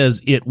thing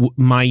is,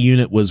 my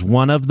unit was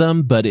one of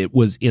them, but it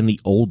was in the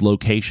old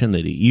location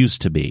that it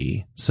used to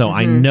be. So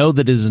I know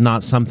that it is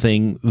not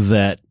something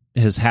that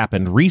has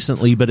happened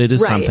recently, but it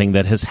is something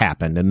that has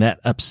happened, and that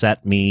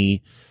upset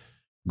me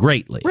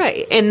greatly.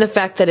 Right. And the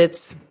fact that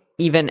it's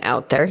even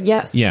out there.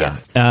 Yes. Yeah.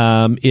 Yes.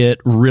 It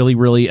really,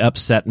 really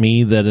upset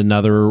me that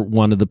another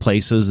one of the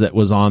places that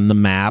was on the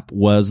map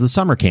was the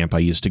summer camp I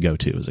used to go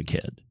to as a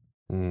kid.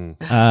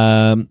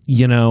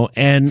 You know,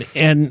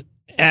 and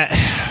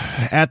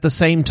at the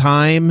same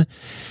time,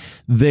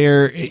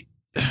 the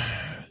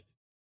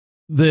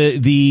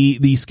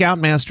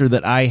scoutmaster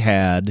that I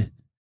had,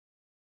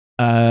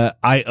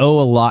 I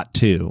owe a lot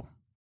to.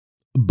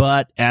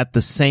 But at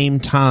the same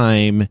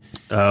time, did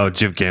you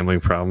have a gambling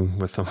problem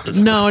with them?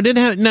 No, I didn't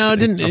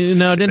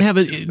have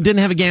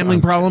a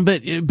gambling problem.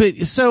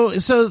 But so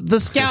the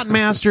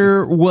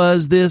scoutmaster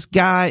was this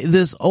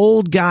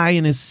old guy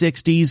in his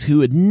 60s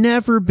who had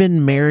never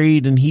been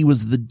married, and he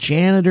was the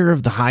janitor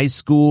of the high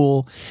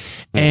school,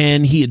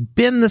 and he had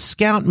been the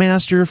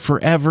scoutmaster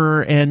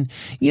forever, and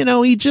you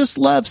know, he just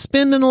loved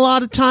spending a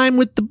lot of time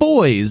with the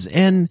boys.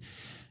 And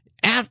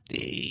after,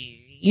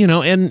 you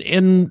know,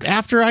 and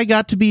after I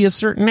got to be a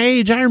certain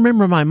age, I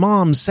remember my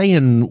mom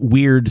saying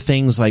weird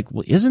things like,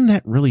 well, isn't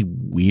that really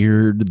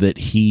weird that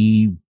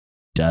he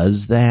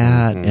does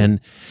that?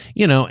 And,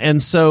 you know,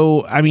 and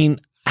so, I mean,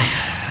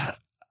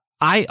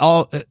 I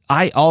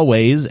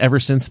always, ever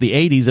since the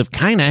 80s, have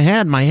kind of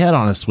had my head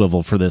on a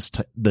swivel for this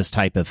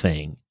type of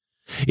thing.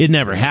 It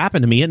never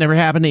happened to me. It never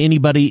happened to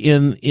anybody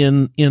in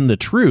the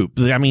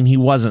troop. I mean, he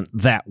wasn't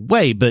that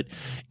way, but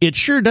it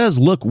sure does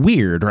look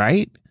weird,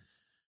 right?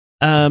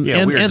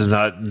 Weird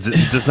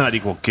does not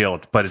equal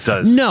guilt, but it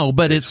does. No,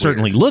 but it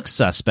certainly looks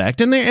suspect,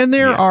 and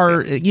there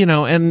are, you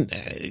know, and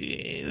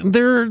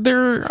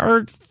there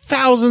are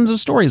thousands of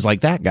stories like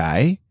that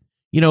guy,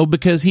 you know,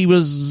 because he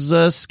was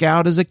a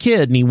scout as a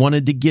kid and he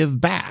wanted to give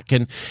back,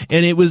 and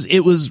it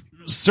was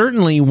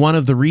certainly one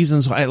of the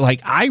reasons why,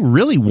 like, I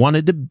really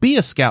wanted to be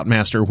a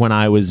scoutmaster when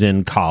I was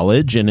in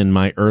college and in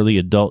my early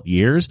adult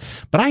years,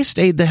 but I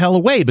stayed the hell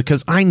away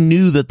because I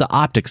knew that the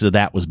optics of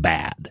that was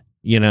bad,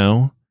 you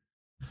know.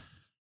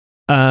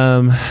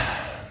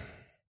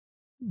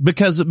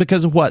 Because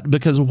of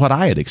what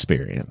I had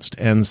experienced.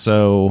 And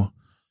so,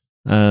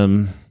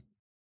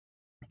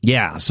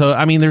 yeah, so,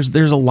 I mean,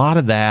 there's a lot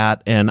of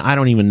that, and I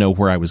don't even know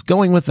where I was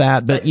going with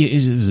that, but do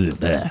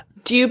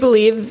you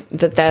believe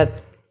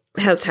that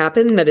has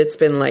happened, that it's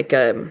been like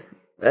a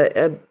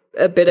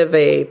bit of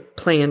a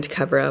planned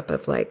cover up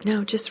of like,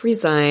 no, just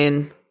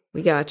resign.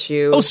 We got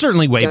you. Oh,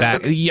 certainly way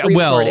back. Yeah,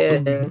 well,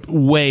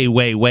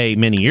 way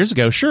many years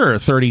ago. Sure.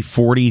 30,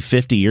 40,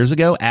 50 years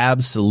ago.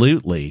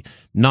 Absolutely.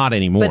 Not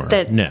anymore. But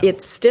that no.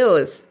 It still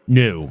is.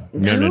 No.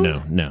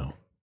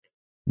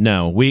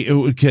 No,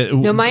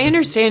 my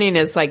understanding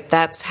is like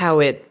that's how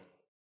it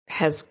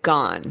has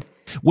gone.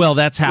 Well,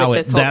 that's how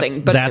it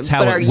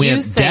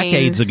went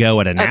decades ago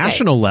at a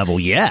national level.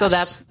 Yes. So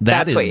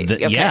that's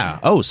what yeah.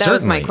 Oh, certainly. That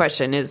was my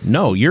question.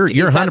 No, you're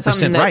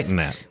 100% right in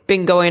that.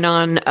 Been going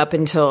on up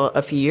until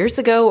a few years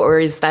ago, or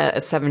is that a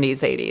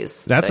 70s,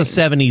 80s? That's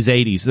thing? A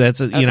 70s, 80s. That's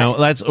you know,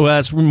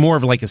 that's more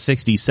of like a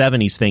 60s,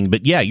 70s thing.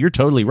 But yeah, you're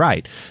totally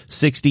right.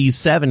 60s,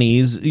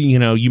 70s. You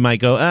know, you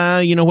might go,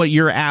 you know what,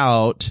 you're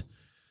out.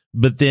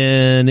 But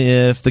then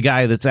if the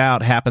guy that's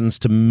out happens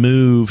to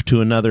move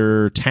to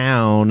another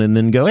town and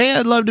then go, hey,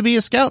 I'd love to be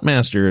a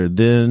scoutmaster,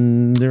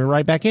 then they're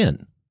right back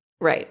in.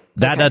 Right.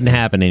 That doesn't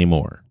happen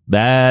anymore.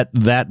 That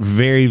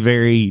very,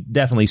 very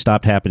definitely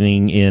stopped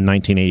happening in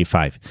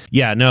 1985.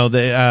 Yeah, no,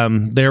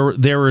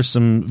 there were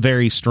some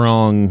very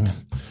strong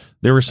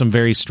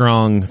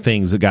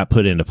things that got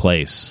put into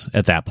place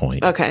at that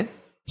point. Okay.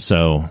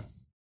 So,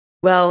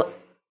 well,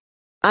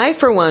 I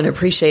for one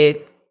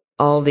appreciate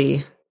all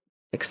the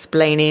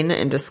explaining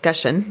and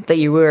discussion that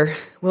you were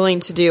willing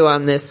to do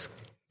on this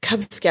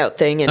Cub Scout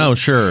thing. And oh,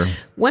 sure.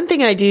 One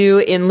thing I do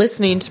in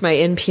listening to my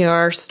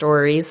NPR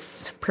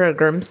stories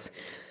programs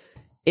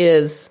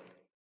is,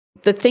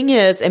 the thing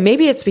is, and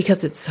maybe it's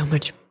because it's so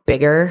much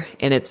bigger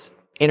and it's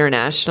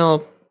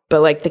international,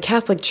 but like the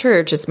Catholic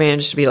Church has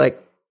managed to be like,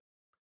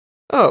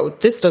 oh,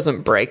 this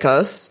doesn't break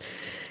us.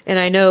 And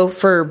I know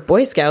for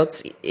Boy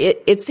Scouts,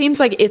 it seems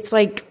like it's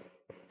like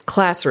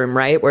classroom,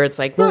 right? Where it's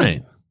like, well,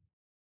 right.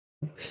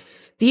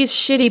 These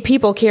shitty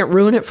people can't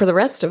ruin it for the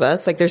rest of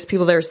us. Like, there's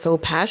people that are so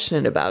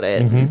passionate about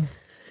it. Mm-hmm.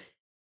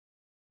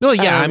 Well,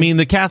 yeah, I mean,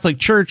 the Catholic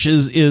Church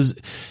is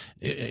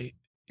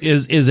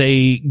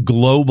a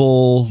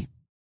global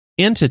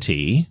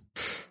entity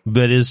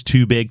that is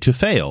too big to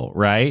fail,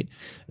 right?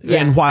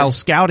 Yeah. And while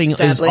Scouting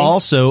is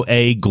also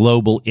a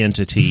global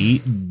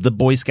entity, the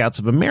Boy Scouts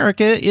of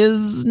America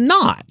is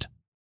not.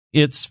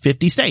 It's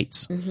 50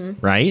 states,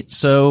 right?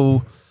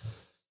 So,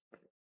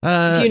 do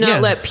you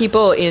not let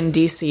people in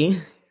DC?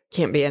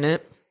 Can't be in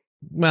it.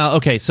 Well,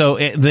 okay, so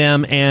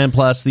them and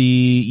plus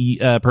the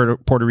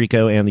Puerto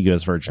Rico and the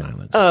U.S. Virgin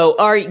Islands.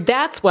 Oh,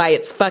 that's why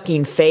it's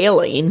fucking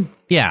failing.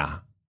 Yeah.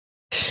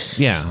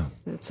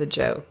 It's a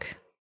joke.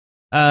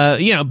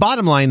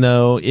 Bottom line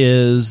though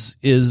is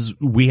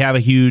we have a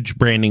huge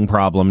branding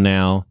problem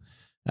now.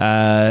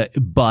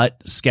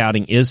 But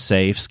scouting is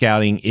safe.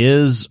 Scouting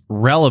is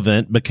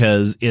relevant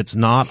because it's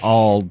not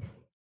all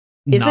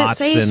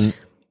knots. Is it safe?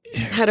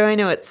 How do I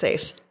know it's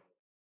safe?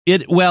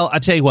 Well, I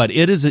tell you what,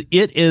 it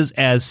is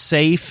as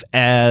safe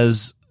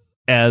as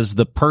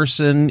the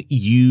person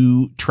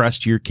you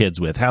trust your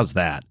kids with. How's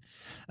that?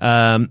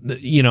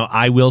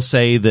 I will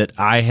say that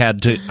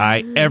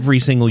every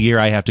single year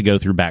I have to go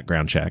through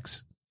background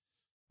checks,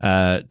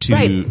 to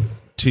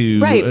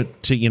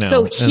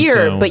So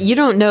here, but you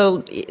don't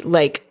know,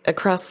 like,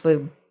 across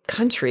the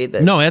country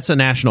that. No, it's a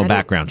national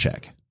background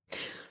check.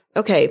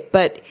 Okay.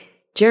 But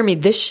Jeremy,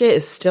 this shit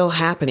is still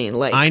happening.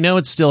 Like, I know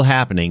it's still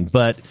happening,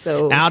 but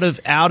out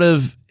of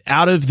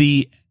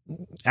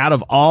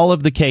all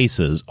of the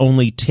cases,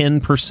 only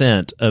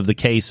 10% of the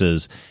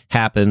cases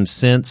happened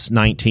since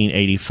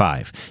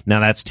 1985.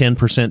 Now that's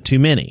 10% too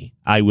many.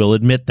 I will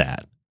admit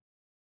that.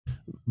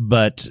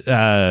 But,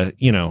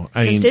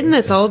 didn't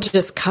this all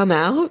just come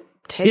out?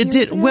 It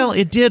did. Well,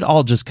 it did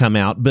all just come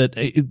out, but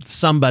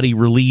somebody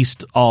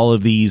released all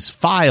of these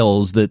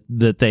files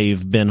that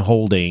they've been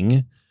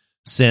holding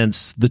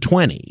since the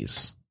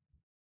 20s.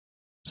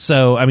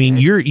 So, I mean,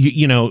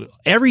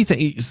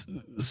 everything.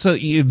 So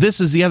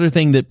this is the other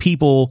thing that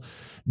people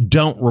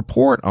don't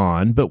report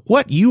on, but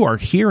what you are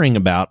hearing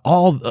about,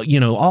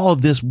 all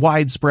of this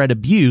widespread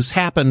abuse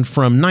happened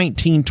from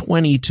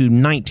 1920 to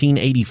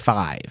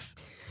 1985.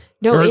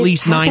 No, or at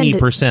least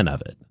 90%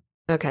 of it.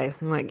 Okay.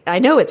 I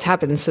know it's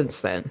happened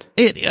since then.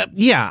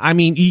 I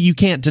mean, you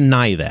can't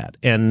deny that.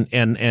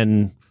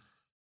 And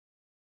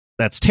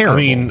that's terrible.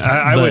 I mean,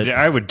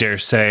 I would dare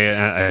say,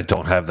 I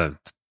don't have the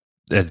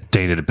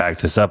data to back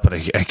this up, but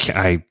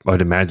I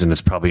would imagine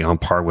it's probably on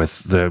par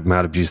with the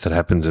amount of abuse that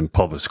happens in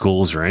public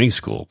schools or any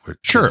school where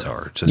kids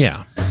are.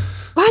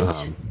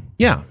 What?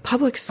 Yeah.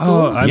 Public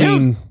school?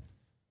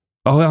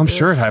 I'm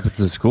sure it happens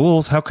in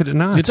schools. How could it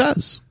not? It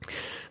does.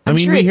 I'm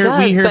sure we hear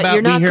about,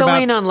 you're not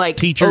going on like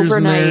teachers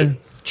overnight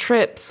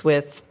trips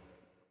with.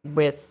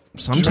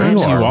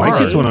 Sometimes you are. My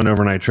kids went on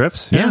overnight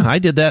trips. Yeah, I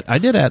did that. I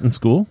did that in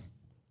school.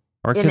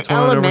 Our in kids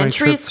went on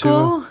elementary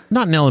school?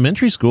 Not in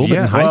elementary school, but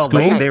in high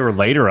school. They were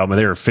later.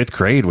 They were 5th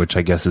grade, which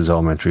I guess is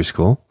elementary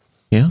school.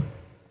 Yeah.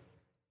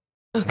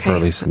 Okay. Or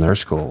at least in their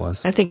school it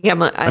was. I think I'm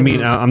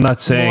not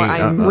saying.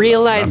 I'm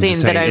realizing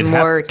that I'm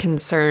more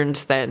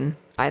concerned than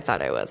I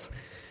thought I was.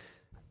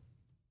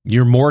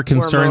 You're more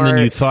concerned than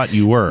you thought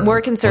you were.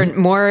 More concerned,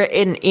 more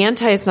in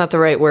anti is not the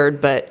right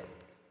word, but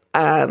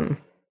not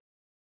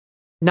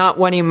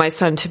wanting my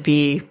son to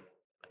be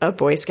a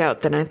Boy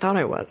Scout than I thought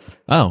I was.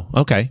 Oh,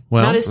 okay.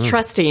 Well, not as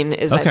trusting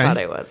as I thought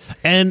I was.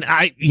 And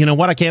you know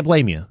what? I can't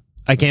blame you.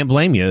 The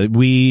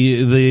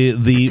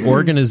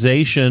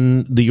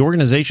organization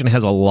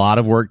has a lot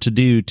of work to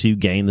do to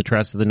gain the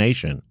trust of the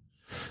nation.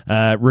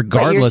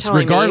 Regardless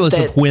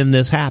of when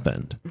this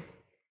happened.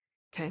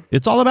 Okay.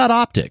 It's all about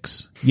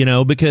optics,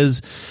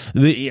 because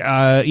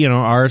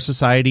our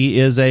society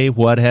is a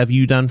what have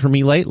you done for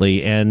me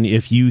lately? And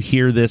if you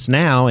hear this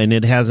now and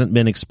it hasn't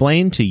been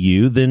explained to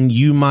you, then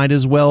you might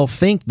as well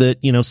think that,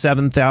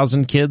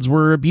 7,000 kids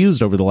were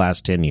abused over the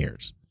last 10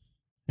 years.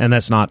 And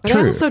that's not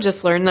true. I also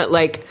just learned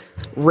that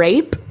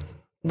rape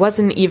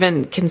wasn't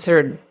even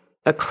considered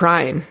a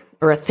crime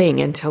or a thing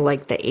until the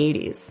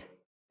 80s.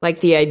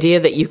 The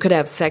idea that you could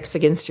have sex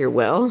against your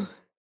will.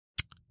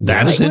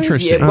 That is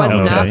interesting. It was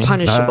not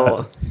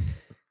punishable.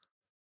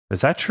 Is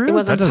that true? It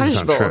wasn't that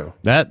doesn't punishable.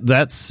 Sound true.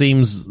 That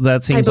seems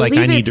like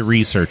I need to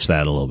research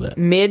that a little bit.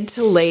 Mid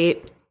to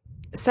late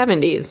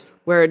 70s,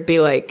 where it'd be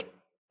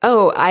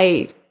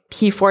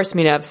he forced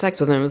me to have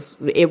sex with him.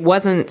 It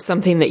wasn't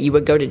something that you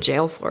would go to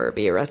jail for or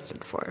be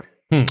arrested for.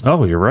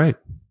 Oh, you're right.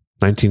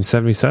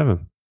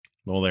 1977.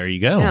 Well, there you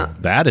go. Yeah.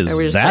 That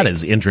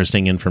is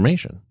interesting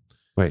information.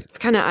 Wait, it's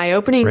kind of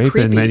eye-opening. Rape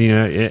creepy.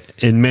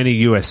 in many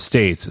U.S.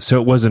 states,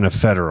 so it wasn't a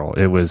federal;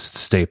 it was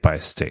state by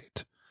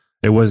state.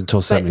 It wasn't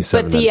until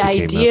 77. But the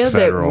idea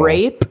that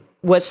rape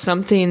was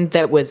something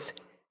that was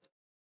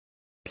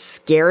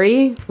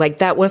scary,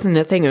 that wasn't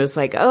a thing. It was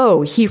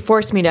he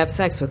forced me to have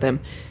sex with him.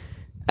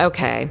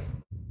 Okay,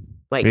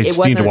 you just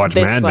need to watch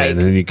Mad Men, and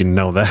then you can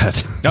know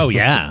that. Oh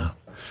yeah.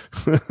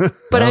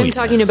 But I'm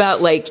talking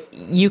about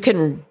you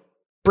can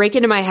break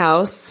into my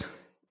house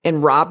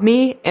and rob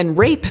me and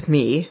rape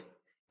me.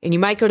 And you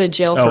might go to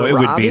jail for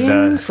robbing,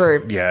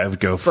 it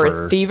would go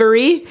for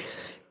thievery,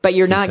 but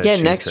you're not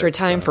getting extra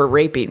time for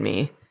raping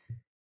me.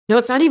 No,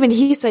 it's not even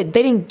he said.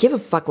 They didn't give a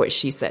fuck what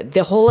she said.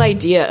 The whole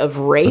idea of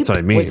rape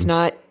was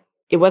not,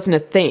 it wasn't a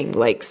thing.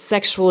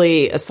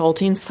 Sexually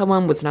assaulting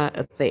someone was not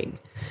a thing.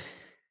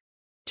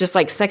 Just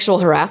sexual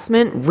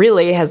harassment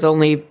really has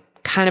only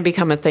kind of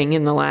become a thing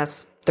in the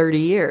last 30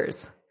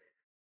 years.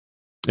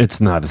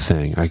 It's not a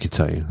thing. I can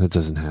tell you. That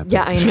doesn't happen.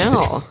 Yeah, I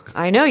know.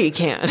 I know you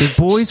can't. The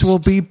boys will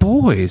be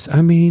boys.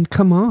 I mean,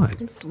 come on.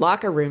 It's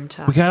locker room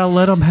talk. We got to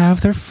let them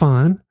have their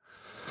fun.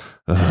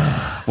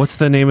 What's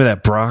the name of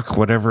that Brock,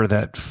 whatever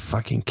that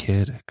fucking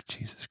kid?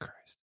 Jesus Christ.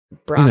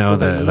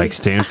 Broccoli. The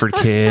Stanford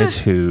kid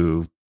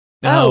who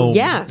Oh,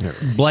 yeah.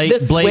 Blake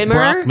swimmer?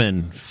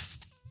 Brockman.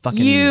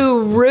 Fucking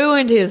You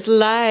ruined his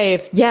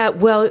life. Yeah,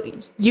 well,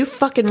 you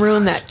fucking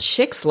ruined that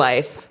chick's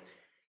life.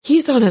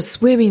 He's on a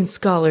swimming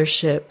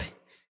scholarship.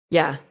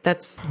 Yeah,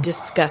 that's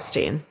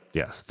disgusting.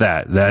 Yes,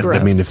 that Gross.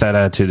 I mean, if that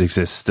attitude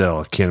exists still,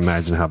 I can't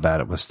imagine how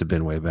bad it must have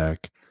been way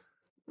back.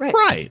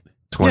 Right.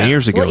 20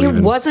 years ago, Well, it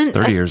even wasn't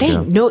 30 a years thing.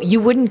 ago. No, you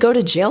wouldn't go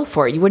to jail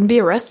for it. You wouldn't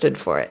be arrested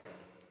for it.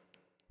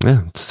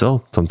 Yeah,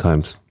 still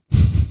sometimes.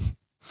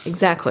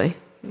 Exactly.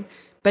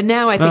 But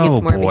now I think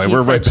it's more of a he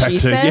we're said, right back she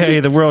to, said.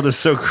 yay, the world is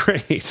so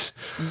great.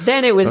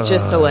 Then it was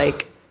just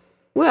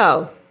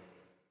well,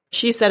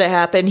 she said it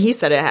happened, he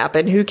said it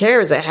happened. Who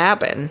cares? It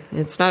happened.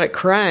 It's not a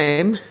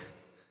crime.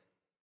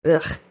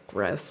 Ugh,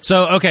 gross.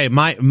 So okay,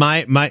 here's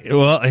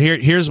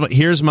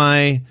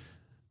my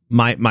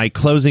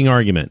closing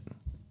argument.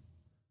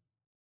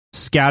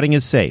 Scouting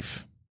is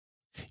safe.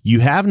 You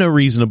have no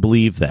reason to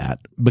believe that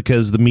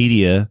because the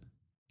media,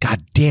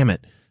 God damn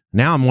it.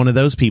 Now I'm one of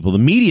those people. The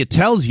media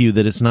tells you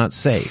that it's not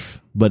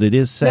safe, but it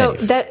is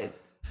safe. No,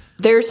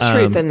 there's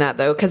truth in that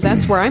though, because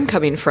that's where I'm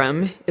coming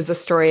from. Is a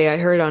story I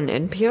heard on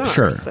NPR.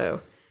 Sure.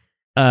 So,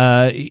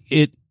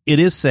 it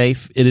is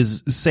safe. It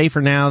is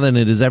safer now than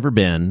it has ever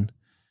been.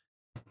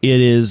 It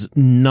is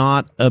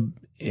not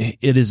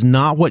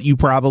what you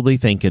probably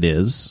think it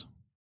is.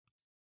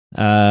 We've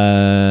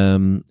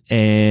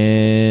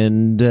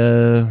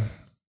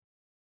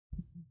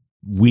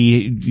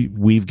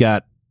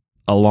got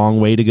a long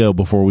way to go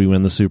before we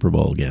win the Super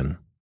Bowl again.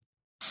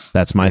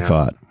 That's my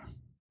thought.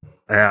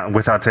 Yeah,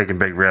 without taking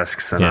big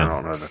risks, and I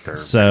don't know that they're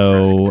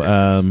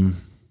so.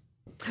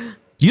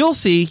 You'll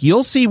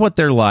see what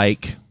they're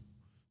like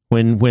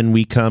when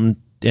we come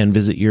and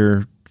visit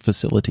your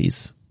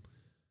facilities.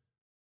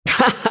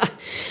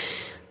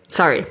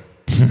 Sorry,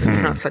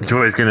 it's not funny.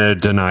 Joy's going to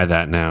deny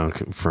that now.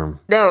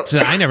 No,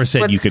 I never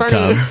said you could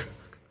funny, come.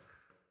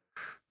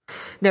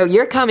 No,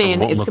 you're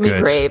coming. It's going to be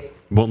great.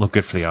 Won't look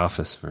good for the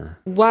office.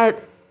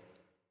 What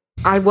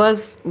I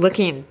was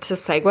looking to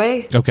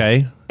segue.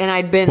 Okay. And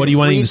I'd been. What do you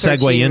want to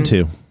segue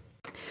into?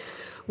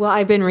 Well,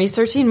 I've been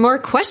researching more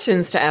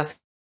questions to ask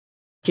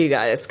you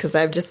guys because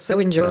I've just so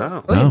enjoyed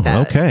that.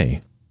 Oh,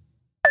 okay.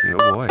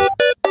 Oh boy.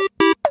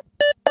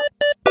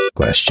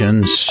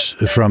 Questions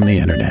from the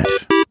internet.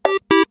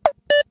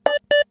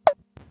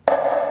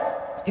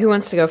 Who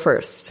wants to go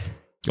first?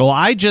 Well,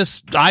 I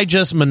just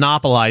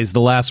monopolized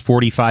the last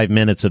 45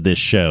 minutes of this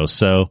show.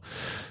 So,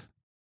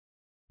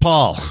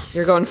 Paul,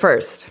 you're going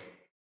first.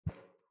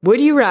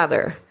 Would you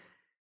rather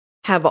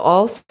have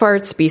all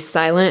farts be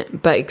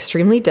silent but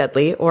extremely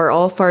deadly, or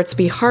all farts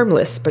be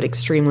harmless but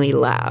extremely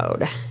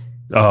loud?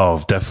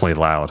 Oh, definitely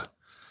loud.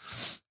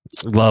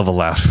 Love a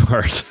loud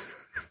fart.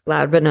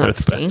 Loud but not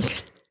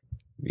stink.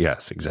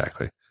 Yes,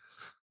 exactly.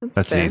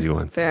 That's fair. An easy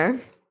one. Fair.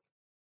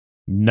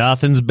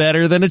 Nothing's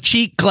better than a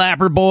cheek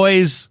clapper,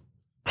 boys.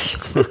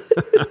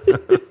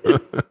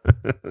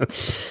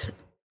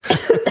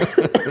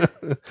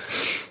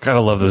 Gotta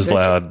love those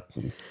loud.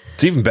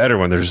 It's even better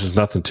when there's just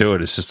nothing to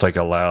it. It's just like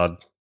a loud,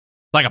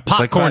 like a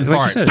popcorn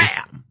fart. Like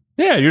Bam!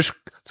 Yeah, you're just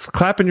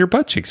clapping your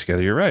butt cheeks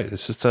together. You're right.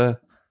 It's just a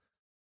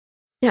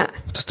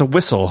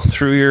whistle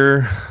through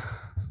your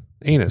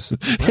anus.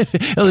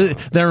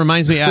 That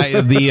reminds me,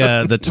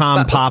 the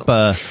Tom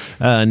Papa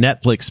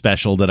Netflix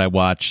special that I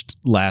watched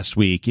last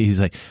week.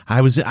 He's like,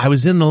 I was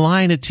in the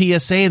line at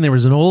TSA and there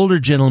was an older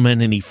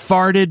gentleman and he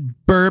farted,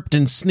 burped,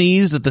 and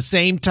sneezed at the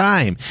same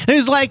time. And it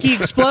was like he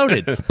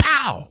exploded.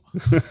 Pow!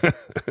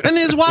 And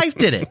his wife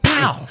did it.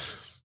 Pow!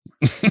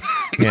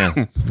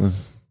 Yeah.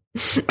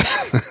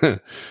 It's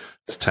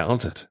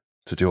talented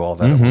to do all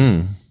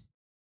that.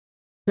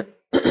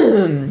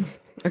 Mm-hmm.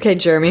 Okay,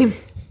 Jeremy.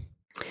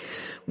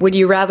 Would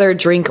you rather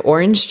drink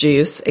orange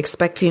juice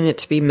expecting it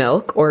to be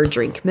milk, or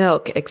drink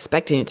milk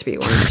expecting it to be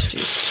orange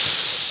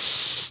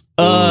juice?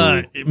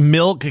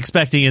 Milk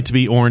expecting it to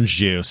be orange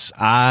juice.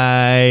 Oh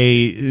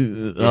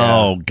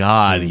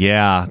God,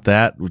 yeah.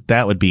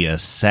 That would be a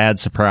sad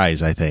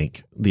surprise, I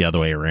think, the other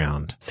way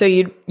around. So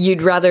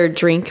you'd rather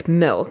drink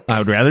milk. I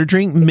would rather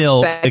drink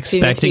milk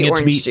expecting it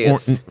to be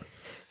juice.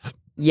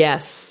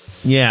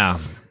 Yes. Yeah.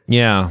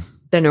 Yeah.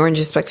 Then orange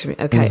expecting to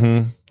be okay.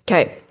 Mm-hmm.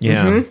 Okay.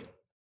 Yeah. Mm-hmm.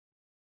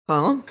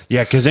 Well,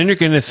 yeah, because then you're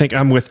going to think,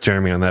 I'm with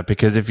Jeremy on that,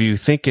 because if you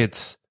think then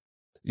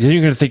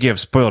you're going to think you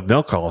have spoiled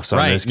milk all of a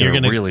sudden. Right. It's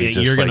going to really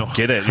just like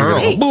get it.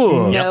 Hey,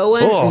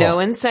 no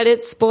one said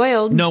it's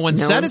spoiled. No one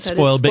said it's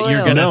spoiled, but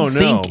you're going to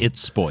think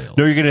it's spoiled.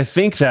 No, you're going to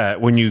think that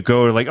when you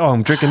go like, oh,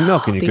 I'm drinking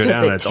milk, and you go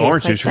down and it's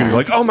orange juice, you're going to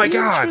be like, oh my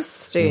God.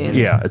 Interesting.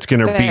 Yeah, it's going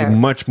to be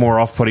much more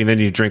off-putting than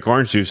you drink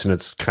orange juice and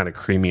it's kind of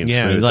creamy and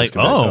smooth. Like,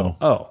 yeah.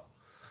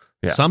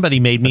 Somebody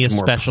made me a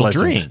special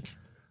drink.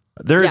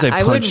 There is a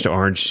punch to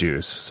orange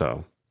juice,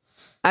 so.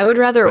 I would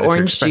rather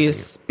orange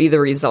juice be the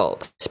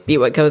result, be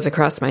what goes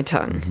across my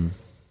tongue.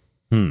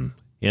 Interesting.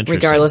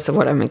 Regardless of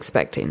what I'm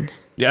expecting.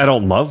 Yeah, I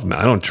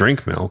don't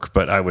drink milk,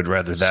 but I would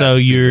rather that. So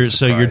you're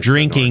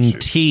drinking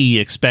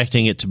tea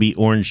expecting it to be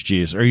orange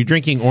juice. Or are you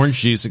drinking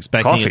orange juice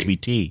expecting it to be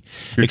tea?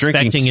 You're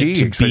expecting tea,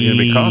 expecting it to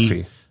be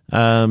coffee.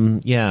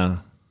 Yeah.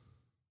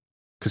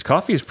 Because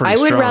coffee is pretty I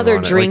would strong rather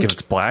on it. drink- Like if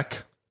it's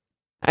black.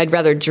 I'd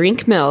rather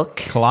drink milk.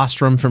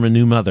 Colostrum from a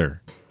new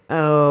mother.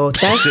 Oh,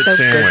 that's Shit so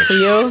sandwich. good for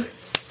you.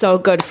 So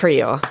good for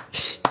you.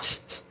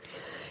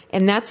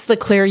 And that's the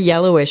clear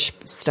yellowish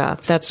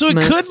stuff. That's So it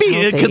most could be.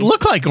 healthy. It could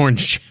look like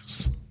orange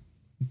juice.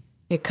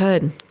 It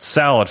could.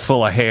 Salad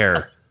full of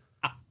hair.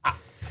 Would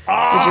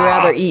you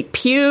rather eat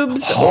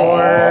pubes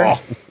or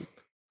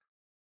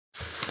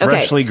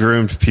Freshly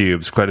groomed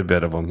pubes. Quite a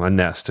bit of them. A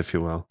nest, if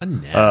you will. A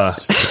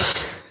nest.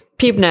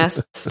 pube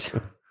nest?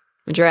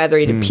 Would you rather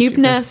eat a pube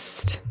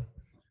nest?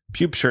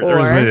 Pube shirt. Or There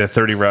was really a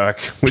 30 Rock.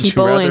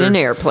 People in an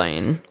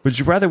airplane? Would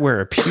you rather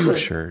wear a pube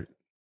shirt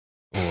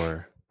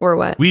or... Or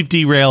what? We've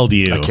derailed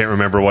you. I can't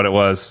remember what it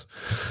was.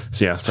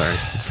 So yeah, sorry.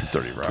 It's from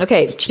 30 Rock.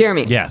 Okay,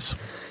 Jeremy. Yes.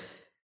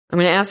 I'm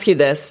going to ask you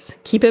this.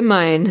 Keep in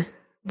mind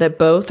that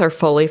both are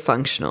fully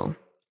functional.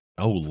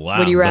 Oh, wow.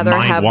 Would you rather the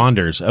mind have-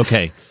 wanders.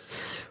 Okay.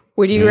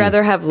 Would you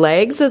rather have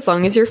legs as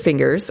long as your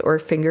fingers or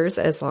fingers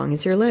as long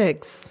as your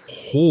legs?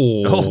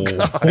 Oh,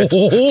 God.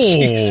 Oh.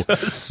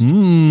 Jesus.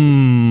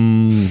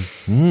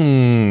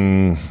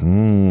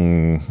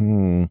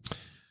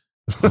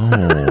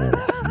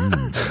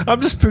 I'm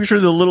just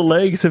picturing the little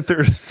legs if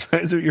they're the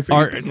size of your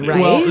finger.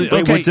 Right? Well, Wait,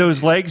 okay. would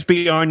those legs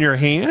be on your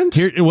hand?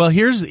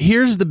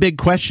 Here's the big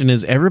question: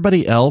 is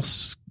everybody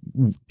else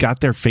got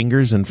their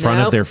fingers in front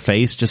of Nope. their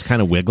face, just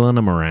kind of wiggling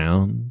them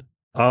around?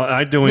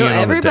 I'm doing No, it on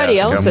everybody the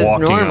desk. else I'm is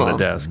walking normal. on the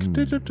desk.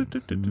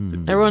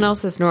 Everyone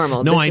else is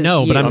normal. No, This I is know,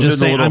 but you. I'm I'm just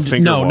doing the saying. little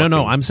finger No.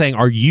 walking. I'm saying,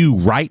 are you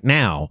right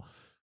now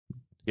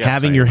Yes,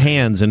 having I your am.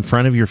 hands in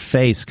front of your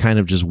face, kind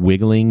of just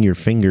wiggling your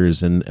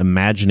fingers and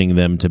imagining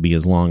them to be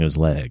as long as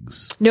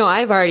legs? No,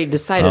 I've already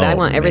decided I Oh,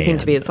 want everything man.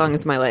 to be as long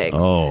as my legs.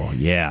 Oh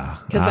yeah,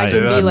 'Cause I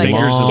can be love like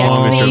fingers as sketchy.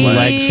 long as your leg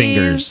Legs.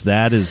 fingers.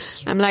 That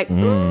is. I'm like,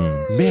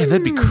 Man,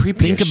 that'd be creepy.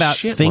 Think as about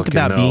shit think looking,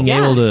 about though. being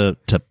Yeah. able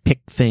to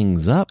pick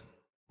things up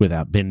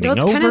without bending well,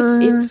 it's over. kind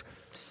of it's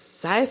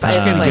sci-fi.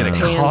 You're It's gonna like get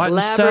Pan's caught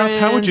and stuff?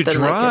 How would you Labyrinth and,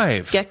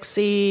 drive? Like a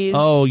Skeksis.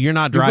 Oh, you're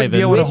not You wouldn't driving.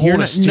 be able to hold a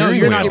no, steering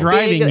you're not wheel.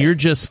 driving. Big- You're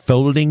just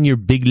folding your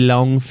big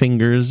long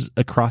fingers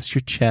across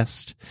your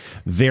chest,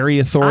 very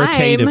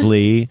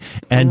authoritatively,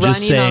 and just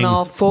running saying, on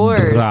all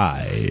fours.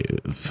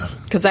 "Drive."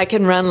 Because I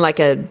can run like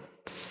a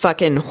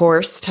fucking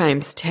horse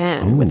times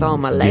 10 with all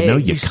my legs. You know,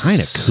 you're kind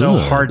of cool. So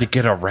hard to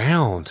get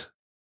around.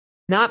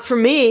 Not for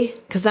me,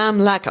 because I'm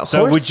like a So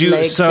horse would you?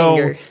 leg So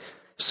finger.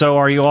 so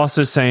are you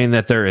also saying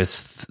that they're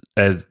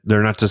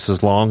they're not just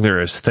as long,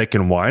 they're as thick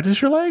and wide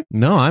as your leg?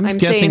 No, I'm I'm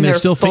guessing saying they're they're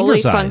still finger fully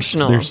sized.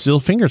 functional. They're still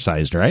finger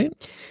sized, right?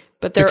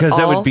 But they're because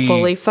that all would be-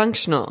 fully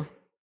functional.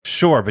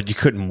 Sure, but you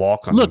couldn't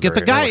walk on Look, them. if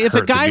a very- guy- that would if a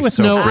hurt. They'd guy be with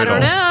so no- I brittle.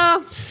 don't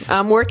know.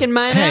 I'm working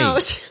mine Hey,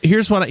 out.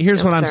 here's what I'm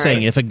sorry.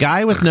 saying. If a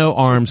guy with no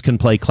arms can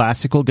play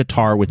classical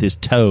guitar with his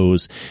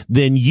toes,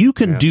 then you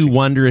can do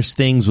wondrous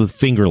things with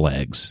finger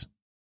legs.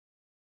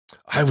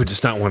 I would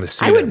just not want to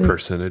see I that would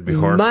person. It'd be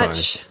horrifying.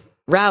 Much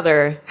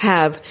rather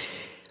have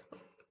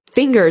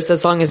fingers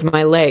as long as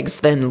my legs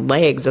than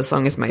legs as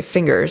long as my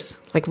fingers.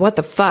 Like, what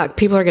the fuck?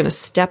 People are going to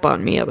step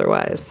on me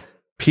otherwise.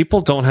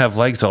 People don't have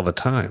legs all the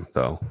time,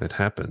 though. It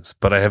happens.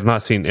 But I have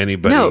not seen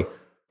anybody. No,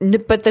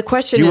 but the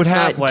question You is would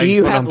not, have legs, do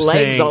you but have I'm legs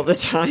saying- all the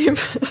time?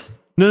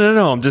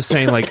 No. I'm just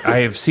saying, like, I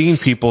have seen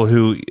people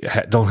who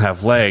don't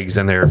have legs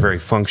and they're very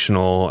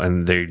functional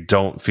and they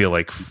don't feel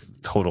like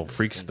total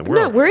freaks in the I'm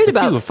world. not worried If you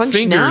about have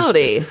fingers-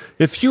 functionality.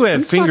 if you have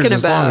I'm fingers talking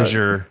as long about- as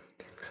your.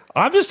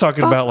 I'm just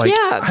talking Fuck about, like,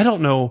 yeah. I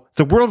don't know.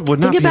 The world would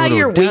not Think be about able to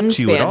your adapt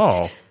to you at wingspan.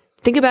 all.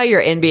 Think about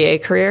your NBA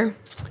career.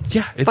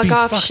 Yeah, it'd Fuck be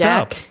off, fucked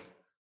Shaq. up.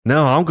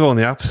 No, I'm going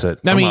the opposite.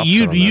 I I'm mean, opposite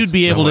you'd on you'd this.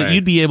 be able No to way.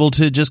 you'd be able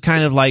to just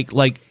kind of like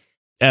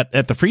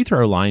at the free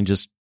throw line,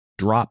 just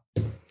drop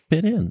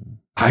it in.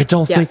 I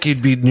don't Yes. think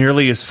you'd be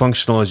nearly as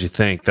functional as you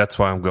think. That's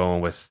why I'm going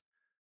with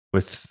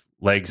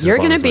legs. You're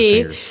going gonna to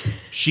be-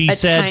 She A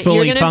said tiny-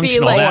 fully you're gonna be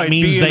functional. like- Oh, that I'd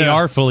means be in they a-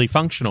 are fully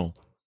functional.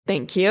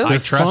 Thank you. I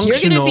trust You're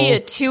going to be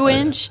functional- a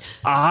 2-inch,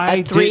 I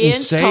a 3-inch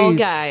didn't say. tall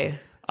guy.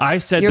 I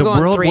said You're the going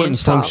world 3 wouldn't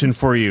inch tall. function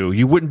for you.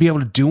 You wouldn't be able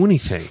to do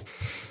anything.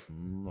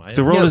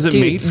 The world No, isn't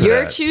dude, made for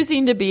you're that.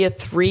 choosing to be a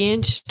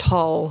 3-inch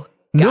tall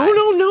guy.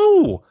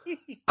 No.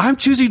 I'm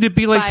choosing to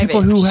be like 5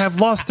 people who inch. have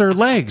lost their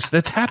legs.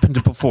 That's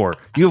happened before.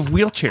 You have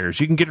wheelchairs.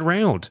 You can get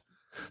around.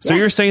 So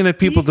Yeah. you're saying that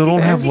people that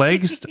don't have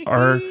legs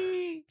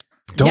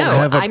don't No,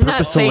 have a I'm not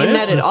purpose to saying live?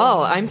 that at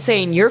all. I'm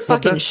saying you're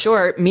fucking that's-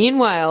 short.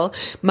 Meanwhile,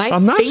 my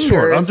I'm not fingers.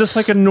 short. I'm just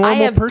like a normal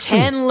I have person.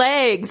 10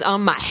 legs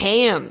on my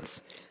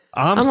hands.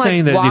 I'm like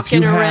saying that if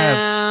walking you have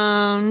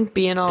around,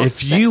 being all if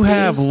sexy. you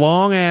have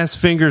long ass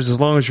fingers as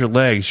long as your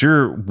legs,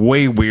 you're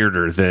way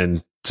weirder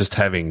than just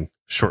having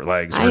short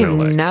legs or I no am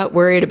legs. not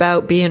worried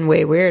about being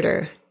way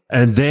weirder.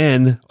 And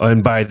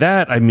by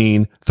that I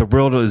mean the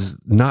world is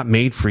not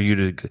made for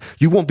you to.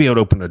 You won't be able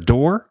to open a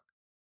door.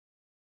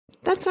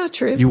 That's not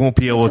true. You won't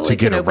be able to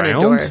get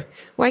around?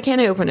 Why can't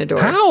I open a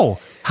door? How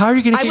are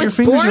you going to get your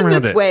fingers around it? I was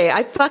born this way.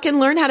 I fucking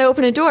learned how to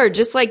open a door,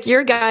 just like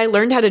your guy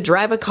learned how to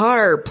drive a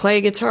car,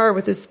 play guitar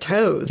with his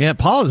toes. Yeah,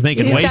 Paul is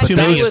making way too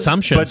many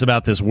assumptions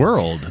about this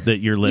world that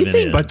you're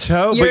living in. But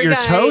your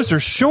toes are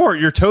short.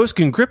 Your toes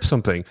can grip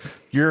something.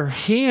 Your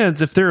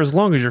hands, if they're as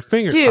long as your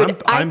fingers. Dude,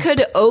 I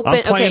could open...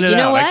 Okay, you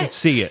know what? I can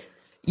see it.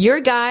 Your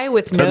guy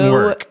with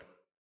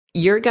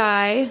Your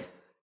guy...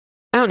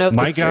 I don't know if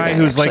my guy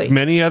who's like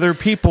many other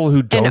people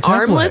who don't have legs.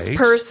 An armless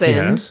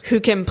person who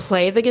can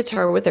play the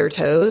guitar with their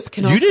toes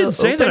can also open a door. You didn't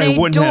say that I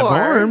wouldn't have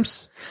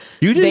arms.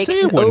 You didn't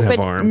say I wouldn't have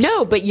arms.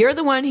 No, but you're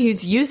the one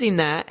who's using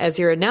that as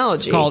your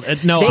analogy. They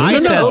can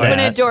open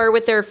a door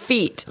with their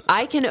feet.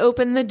 I can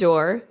open the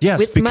door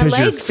with my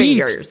leg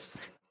fingers.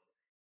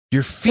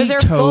 Your feet, they're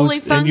fully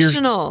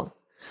functional.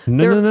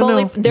 They're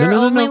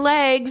only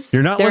legs.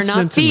 You're not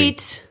listening to me. They're not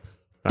feet.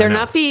 They're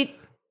not feet.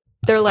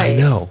 They're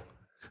legs. I know.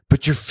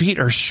 But your feet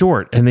are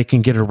short and they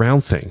can get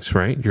around things,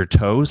 right? Your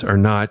toes are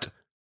not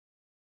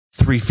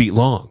 3 feet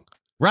long.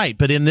 Right,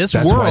 but in this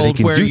world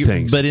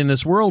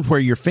where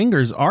your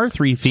fingers are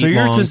 3 feet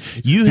long,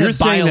 you have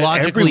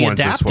biologically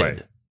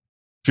adapted.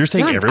 You're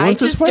saying everyone's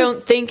this way? I just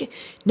don't think.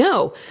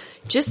 No,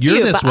 just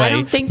you. But I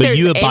don't think there's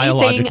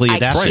anything I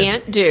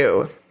can't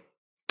do.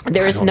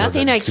 There's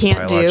nothing I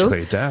can't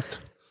do.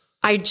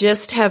 I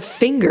just have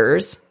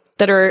fingers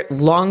that are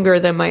longer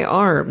than my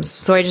arms,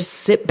 so I just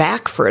sit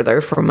back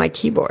further from my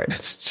keyboard.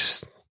 It's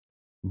just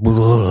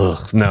no,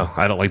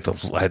 I don't like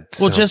the.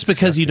 Well, just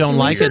because you don't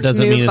like it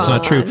doesn't mean it's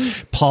not true.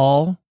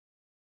 Paul,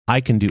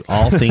 I can do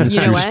all things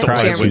through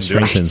Christ who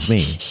strengthens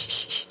me.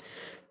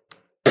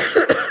 I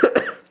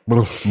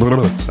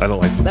don't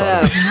like the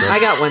thought. I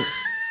got one.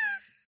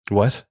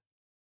 What?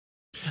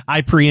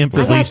 I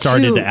preemptively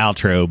started the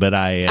outro, but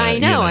I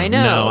know.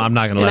 No, I'm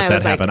not going to let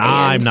that happen.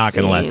 I'm not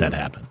going to let that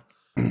happen.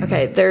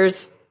 Okay,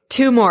 there's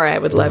 2 more I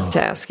would love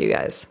to ask you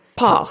guys.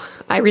 Paul,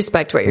 I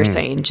respect what you're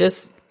saying.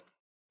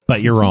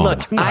 But you're wrong.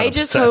 Look, I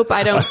just hope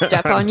I don't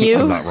step on you.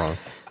 I'm not wrong.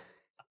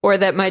 Or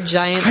that my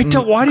giant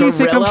why do you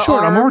think I'm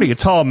short? Arms, I'm already a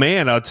tall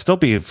man. I'd still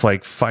be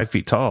like 5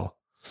 feet tall.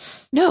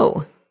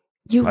 No,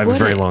 you I have a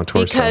very long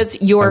torso.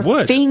 Because your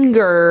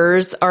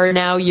fingers are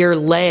now your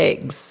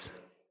legs.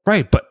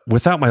 Right, but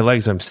without my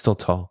legs, I'm still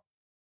tall.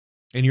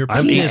 And your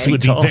penis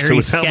would be very so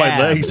without my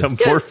legs, I'm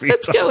 4 feet tall.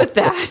 Let's go with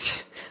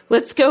that.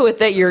 Let's go with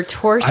that. Your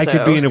torso. I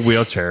could be in a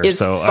wheelchair,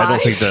 so I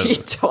don't think that. 5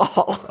 feet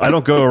tall. I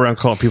don't go around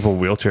calling people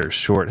wheelchairs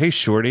short. Hey,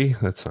 shorty,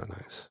 that's not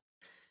nice.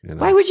 You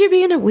know? Why would you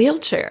be in a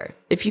wheelchair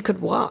if you could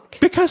walk?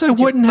 Because I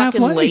wouldn't have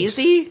legs.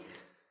 Lazy?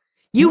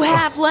 You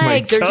have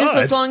legs. They're just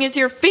as long as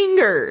your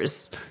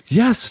fingers.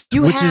 Yes,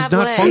 which is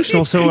not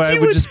functional. So I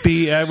would just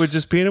be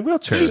in a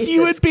wheelchair. Jesus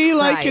you would be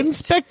like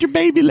Inspector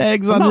Baby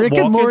Legs on Rick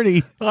and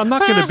Morty. I'm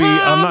not going to be.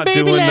 I'm not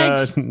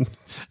doing.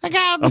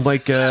 I'm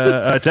like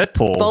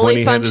Deadpool fully when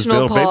he had his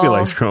little baby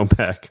legs grown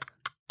back.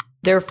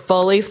 They're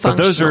fully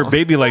functional. But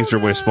baby legs are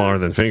way smaller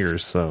than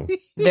fingers, so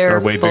they're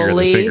way bigger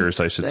than fingers,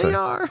 I should say. They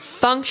are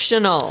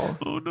functional.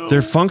 Oh, no.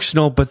 They're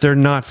functional, but they're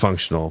not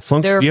functional.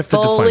 You have to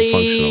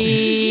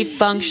define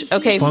functional.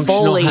 Okay, functional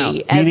fully, how?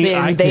 as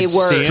Meaning in they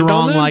were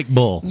strong like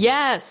bull.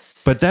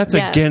 Yes, but that's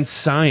against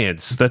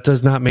science. That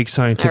does not make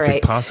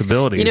scientific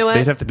possibilities. You know what?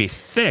 They'd have to be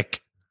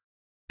thick.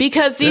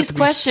 Because these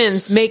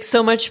questions make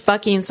so much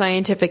fucking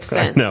scientific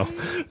sense. No,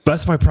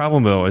 that's my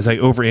problem though. Is I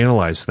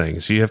overanalyze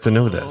things. You have to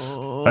know this.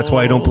 That's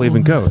why I don't believe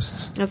in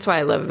ghosts. That's what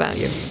I love about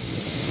you.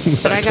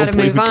 But I got to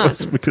move on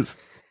because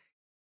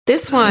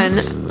this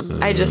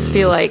one, I just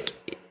feel like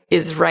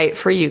is right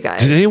for you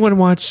guys. Did anyone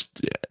watch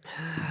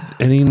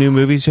any new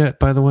movies yet?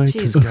 By the way,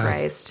 Jesus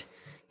Christ.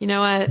 You know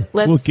what?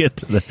 We'll get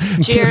to the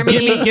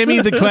Jeremy. Give me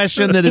the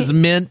question that is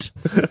meant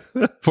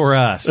for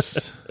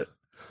us.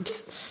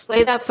 Just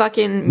play that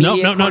fucking no.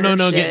 Shit.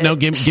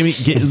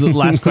 Give me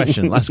last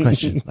question.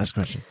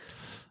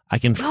 I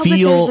can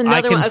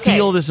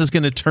feel this is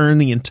going to turn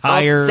the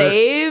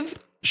entire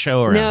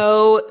show around.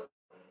 No,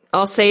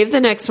 I'll save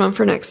the next one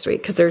for next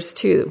week because there's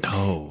 2.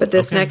 Oh, but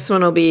this next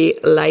one will be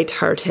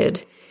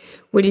lighthearted.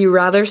 Would you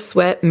rather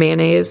sweat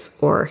mayonnaise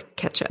or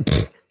ketchup?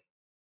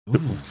 Ooh,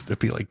 that'd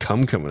be like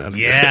cum coming out of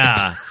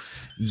yeah.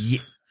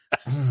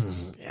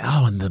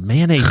 Oh, and the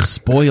mayonnaise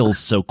spoils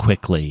so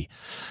quickly.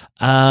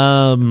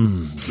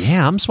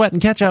 I'm sweating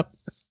ketchup.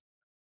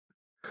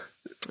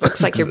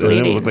 Looks like you're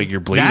bleeding. Look like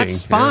you're bleeding.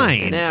 That's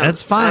fine.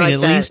 That's fine. Like at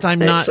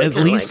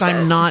least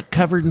I'm not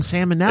covered in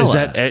salmonella. Is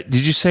that?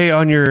 Did you say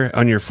on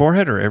your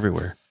forehead or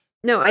everywhere?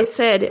 No, I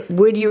said,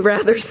 would you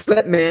rather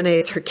sweat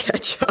mayonnaise or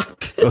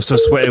ketchup? Oh, so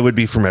sweat it would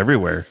be from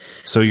everywhere.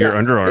 So your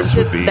underarms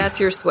would be. That's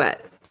your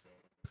sweat.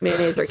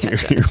 Mayonnaise or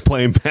ketchup. You're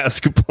playing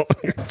basketball.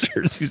 Your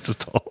jersey's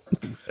just all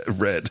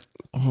red.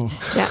 Oh.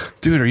 Yeah.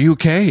 Dude, are you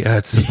okay?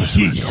 I'm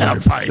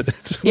fine.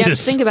 You have to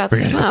think about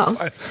the smell.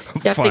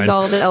 You have to think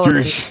all the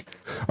elements.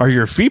 Are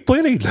your feet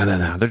bleeding?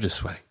 No. They're just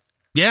sweating.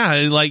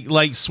 Yeah, like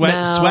sweat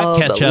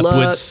ketchup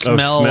would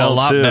smell a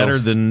lot better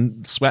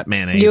than sweat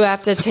mayonnaise. You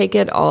have to take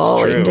it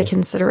all into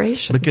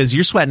consideration. Because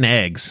you're sweating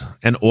eggs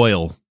and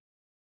oil.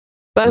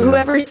 But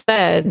whoever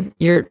said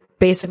your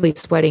basically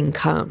sweating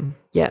cum.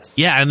 Yes.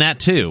 Yeah, and that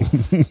too.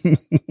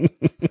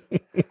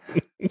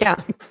 Yeah.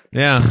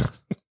 Yeah.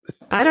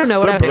 I don't know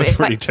what I'm doing.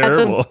 Pretty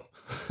terrible.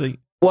 As a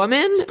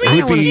woman, I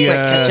don't want to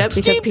sweat ketchup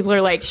because people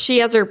are like, she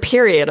has her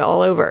period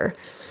all over.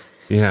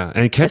 Yeah,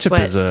 and ketchup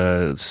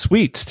is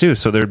sweet too,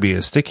 so there'd be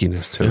a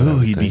stickiness to it.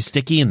 Oh, you'd be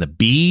sticky, and the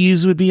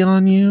bees would be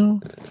on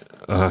you.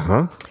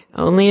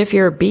 Only if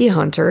you're a bee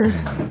hunter.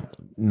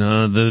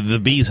 No, the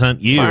bees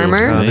hunt you.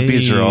 Farmer? The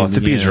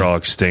bees are all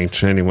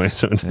extinct anyway.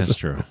 So that's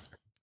true.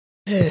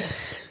 They're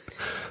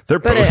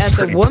but both as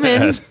a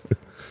woman, bad.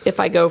 if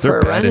I go for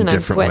a run and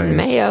I'm sweating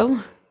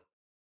mayo,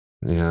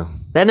 yeah,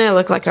 then I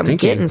look like Stinky. I'm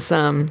getting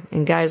some,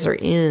 and guys are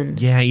in.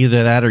 Yeah,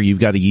 either that or you've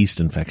got a yeast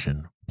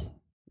infection.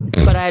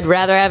 But I'd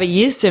rather have a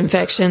yeast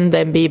infection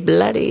than be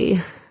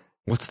bloody.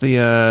 What's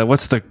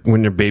the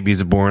when your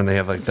babies are born, they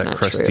have like That's that not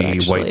crusty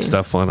true, white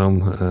stuff on them?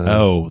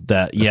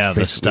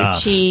 The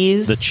stuff.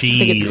 Cheese. The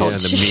cheese. I think it's called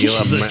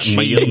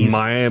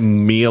the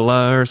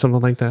Mila or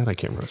something like that. I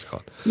can't remember what it's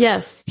called.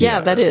 Yes.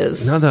 Yeah, that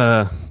is. None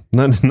of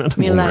them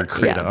Mila, were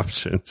great yeah.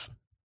 options.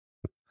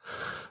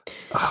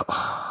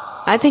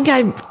 I think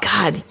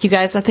you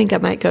guys, I think I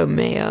might go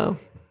mayo.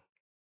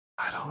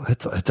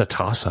 It's a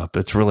toss up.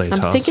 It's really a toss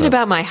up. I'm thinking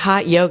about my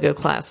hot yoga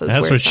classes.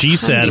 That's what she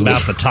said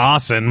about the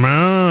tossing.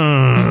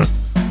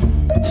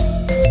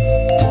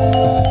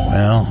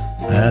 Well,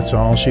 that's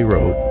all she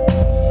wrote.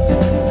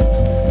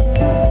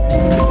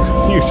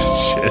 You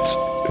shit.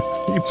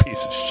 You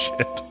piece of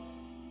shit.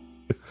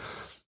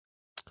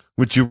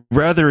 Would you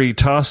rather eat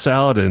tossed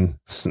salad and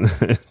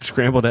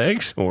scrambled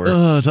eggs or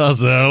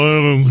tossed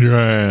salad and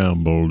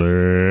scrambled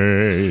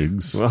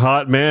eggs?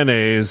 Hot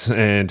mayonnaise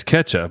and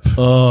ketchup?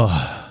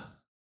 Oh.